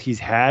battle he's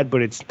had,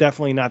 but it's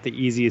definitely not the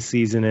easiest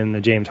season in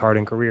the James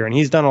Harden career. And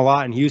he's done a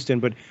lot in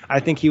Houston, but I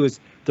think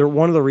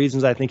one of the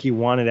reasons I think he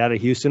wanted out of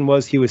Houston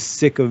was he was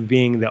sick of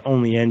being the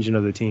only engine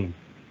of the team.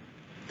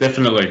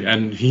 Definitely,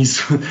 and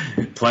he's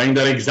playing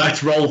that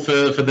exact role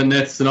for the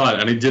Nets tonight,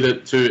 and he did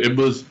it too. It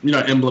was,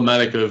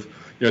 emblematic of,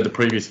 the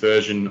previous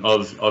version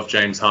of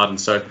James Harden.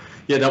 So,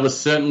 yeah, that was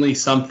certainly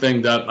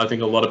something that I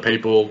think a lot of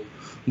people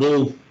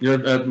will,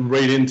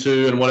 read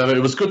into and whatever.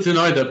 It was good to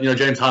know that,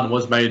 James Harden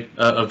was made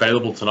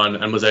available tonight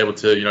and was able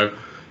to,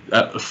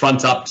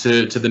 front up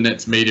to the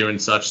Nets media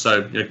and such.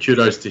 So,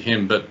 kudos to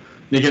him. But,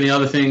 Nick, any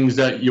other things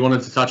that you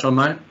wanted to touch on,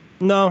 mate?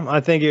 No,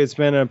 I think it's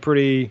been a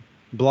pretty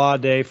blah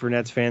day for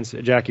Nets fans.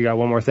 Jack, you got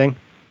one more thing?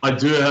 I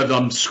do have.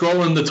 I'm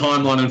scrolling the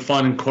timeline and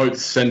finding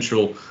quotes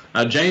central.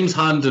 James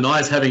Harden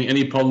denies having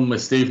any problem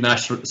with Steve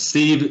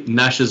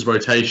Nash's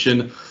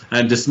rotation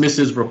and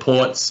dismisses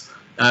reports.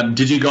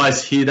 Did you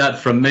guys hear that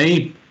from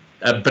me?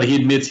 But he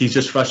admits he's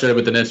just frustrated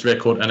with the Nets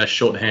record and a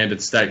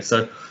short-handed state.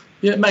 So,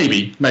 yeah,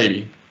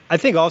 maybe. I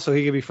think also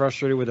he could be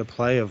frustrated with the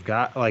play of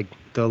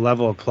the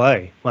level of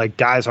play. Like,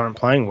 guys aren't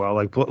playing well.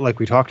 Like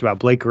we talked about,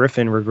 Blake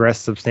Griffin regressed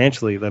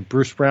substantially. Like,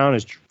 Bruce Brown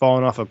is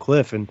falling off a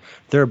cliff, and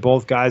they're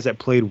both guys that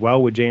played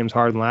well with James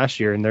Harden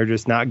last year, and they're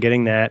just not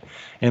getting that.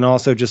 And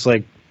also just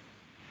like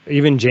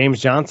even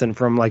James Johnson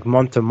from like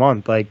month to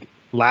month. Like,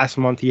 last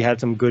month he had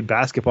some good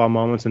basketball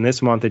moments, and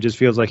this month it just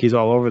feels like he's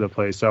all over the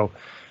place. So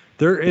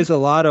there is a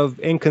lot of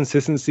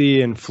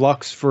inconsistency and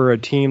flux for a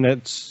team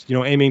that's,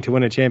 aiming to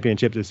win a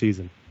championship this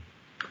season.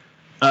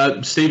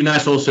 Steve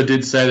Nash also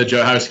did say that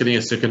Joe Harris getting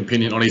a second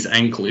opinion on his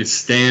ankle is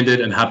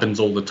standard and happens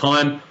all the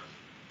time.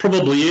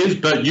 probably is,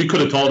 but you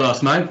could have told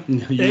us, mate.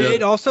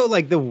 It also,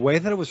 like, the way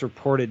that it was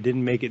reported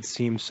didn't make it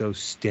seem so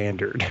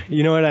standard.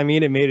 You know what I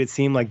mean? It made it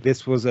seem like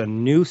this was a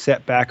new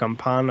setback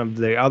upon of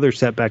the other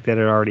setback that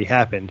had already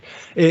happened.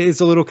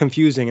 It's a little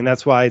confusing, and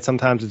that's why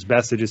sometimes it's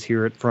best to just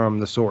hear it from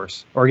the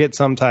source or get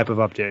some type of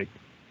update.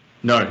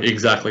 No,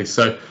 exactly.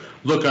 So,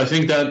 look, I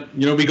think that,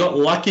 we got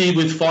lucky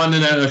with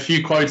finding a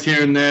few quotes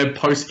here and there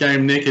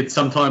post-game, Nick. It's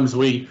sometimes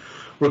we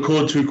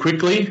record too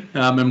quickly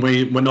and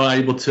we're not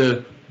able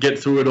to get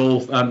through it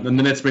all. And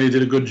the Nets media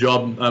did a good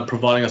job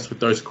providing us with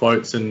those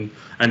quotes and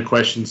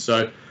questions.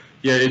 So,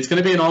 yeah, it's going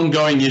to be an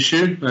ongoing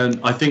issue. And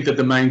I think that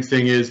the main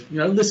thing is,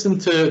 listen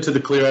to the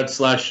Clear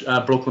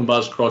Out / Brooklyn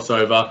Buzz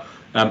crossover.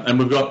 And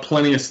we've got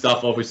plenty of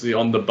stuff, obviously,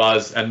 on the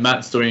Buzz. And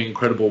Matt's doing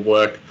incredible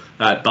work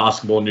at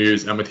Basketball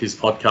News and with his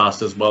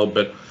podcast as well.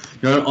 But,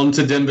 on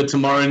to Denver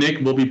tomorrow, Nick.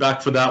 We'll be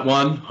back for that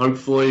one.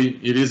 Hopefully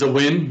it is a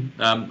win.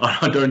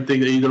 I don't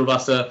think that either of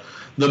us are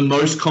the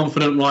most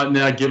confident right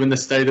now, given the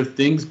state of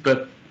things.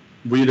 But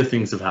weirder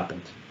things have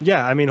happened.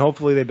 Yeah, I mean,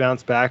 hopefully they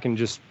bounce back and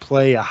just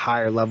play a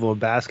higher level of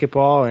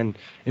basketball. And,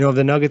 if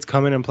the Nuggets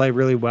come in and play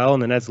really well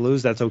and the Nets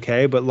lose, that's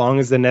okay. But long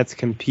as the Nets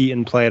compete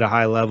and play at a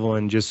high level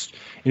and just,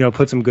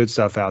 put some good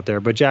stuff out there.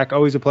 But, Jack,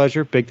 always a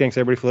pleasure. Big thanks,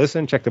 everybody, for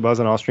listening. Check the Buzz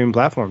on all streaming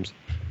platforms.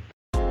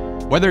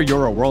 Whether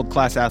you're a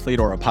world-class athlete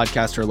or a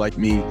podcaster like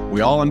me, we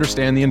all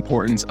understand the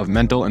importance of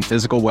mental and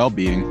physical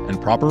well-being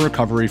and proper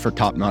recovery for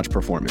top-notch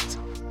performance.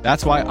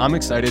 That's why I'm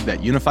excited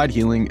that Unified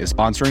Healing is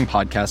sponsoring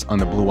podcasts on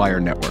the Blue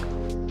Wire Network.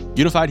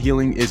 Unified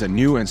Healing is a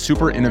new and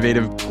super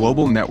innovative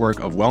global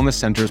network of wellness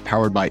centers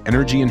powered by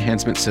Energy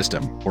Enhancement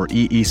System, or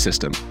EE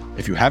System.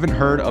 If you haven't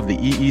heard of the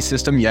EE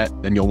System yet,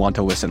 then you'll want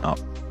to listen up.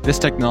 This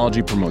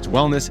technology promotes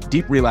wellness,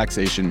 deep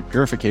relaxation,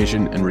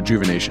 purification, and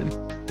rejuvenation.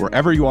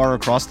 Wherever you are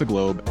across the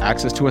globe,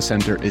 access to a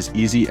center is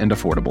easy and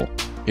affordable.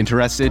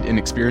 Interested in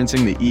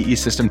experiencing the EE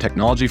System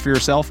technology for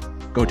yourself?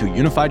 Go to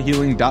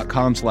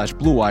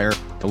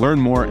unifiedhealing.com/bluewire to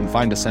learn more and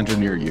find a center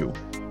near you.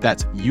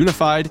 That's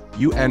unified,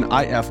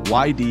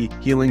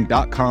 UNIFYD,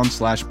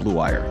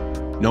 healing.com/bluewire.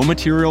 No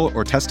material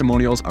or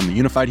testimonials on the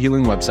Unified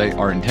Healing website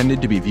are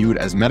intended to be viewed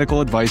as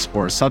medical advice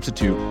or a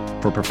substitute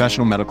for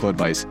professional medical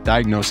advice,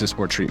 diagnosis,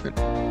 or treatment.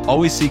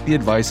 Always seek the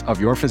advice of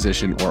your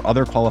physician or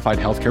other qualified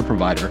healthcare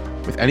provider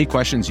with any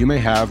questions you may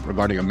have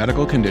regarding a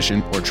medical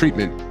condition or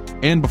treatment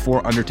and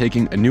before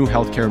undertaking a new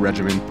healthcare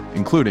regimen,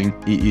 including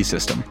EE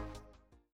System.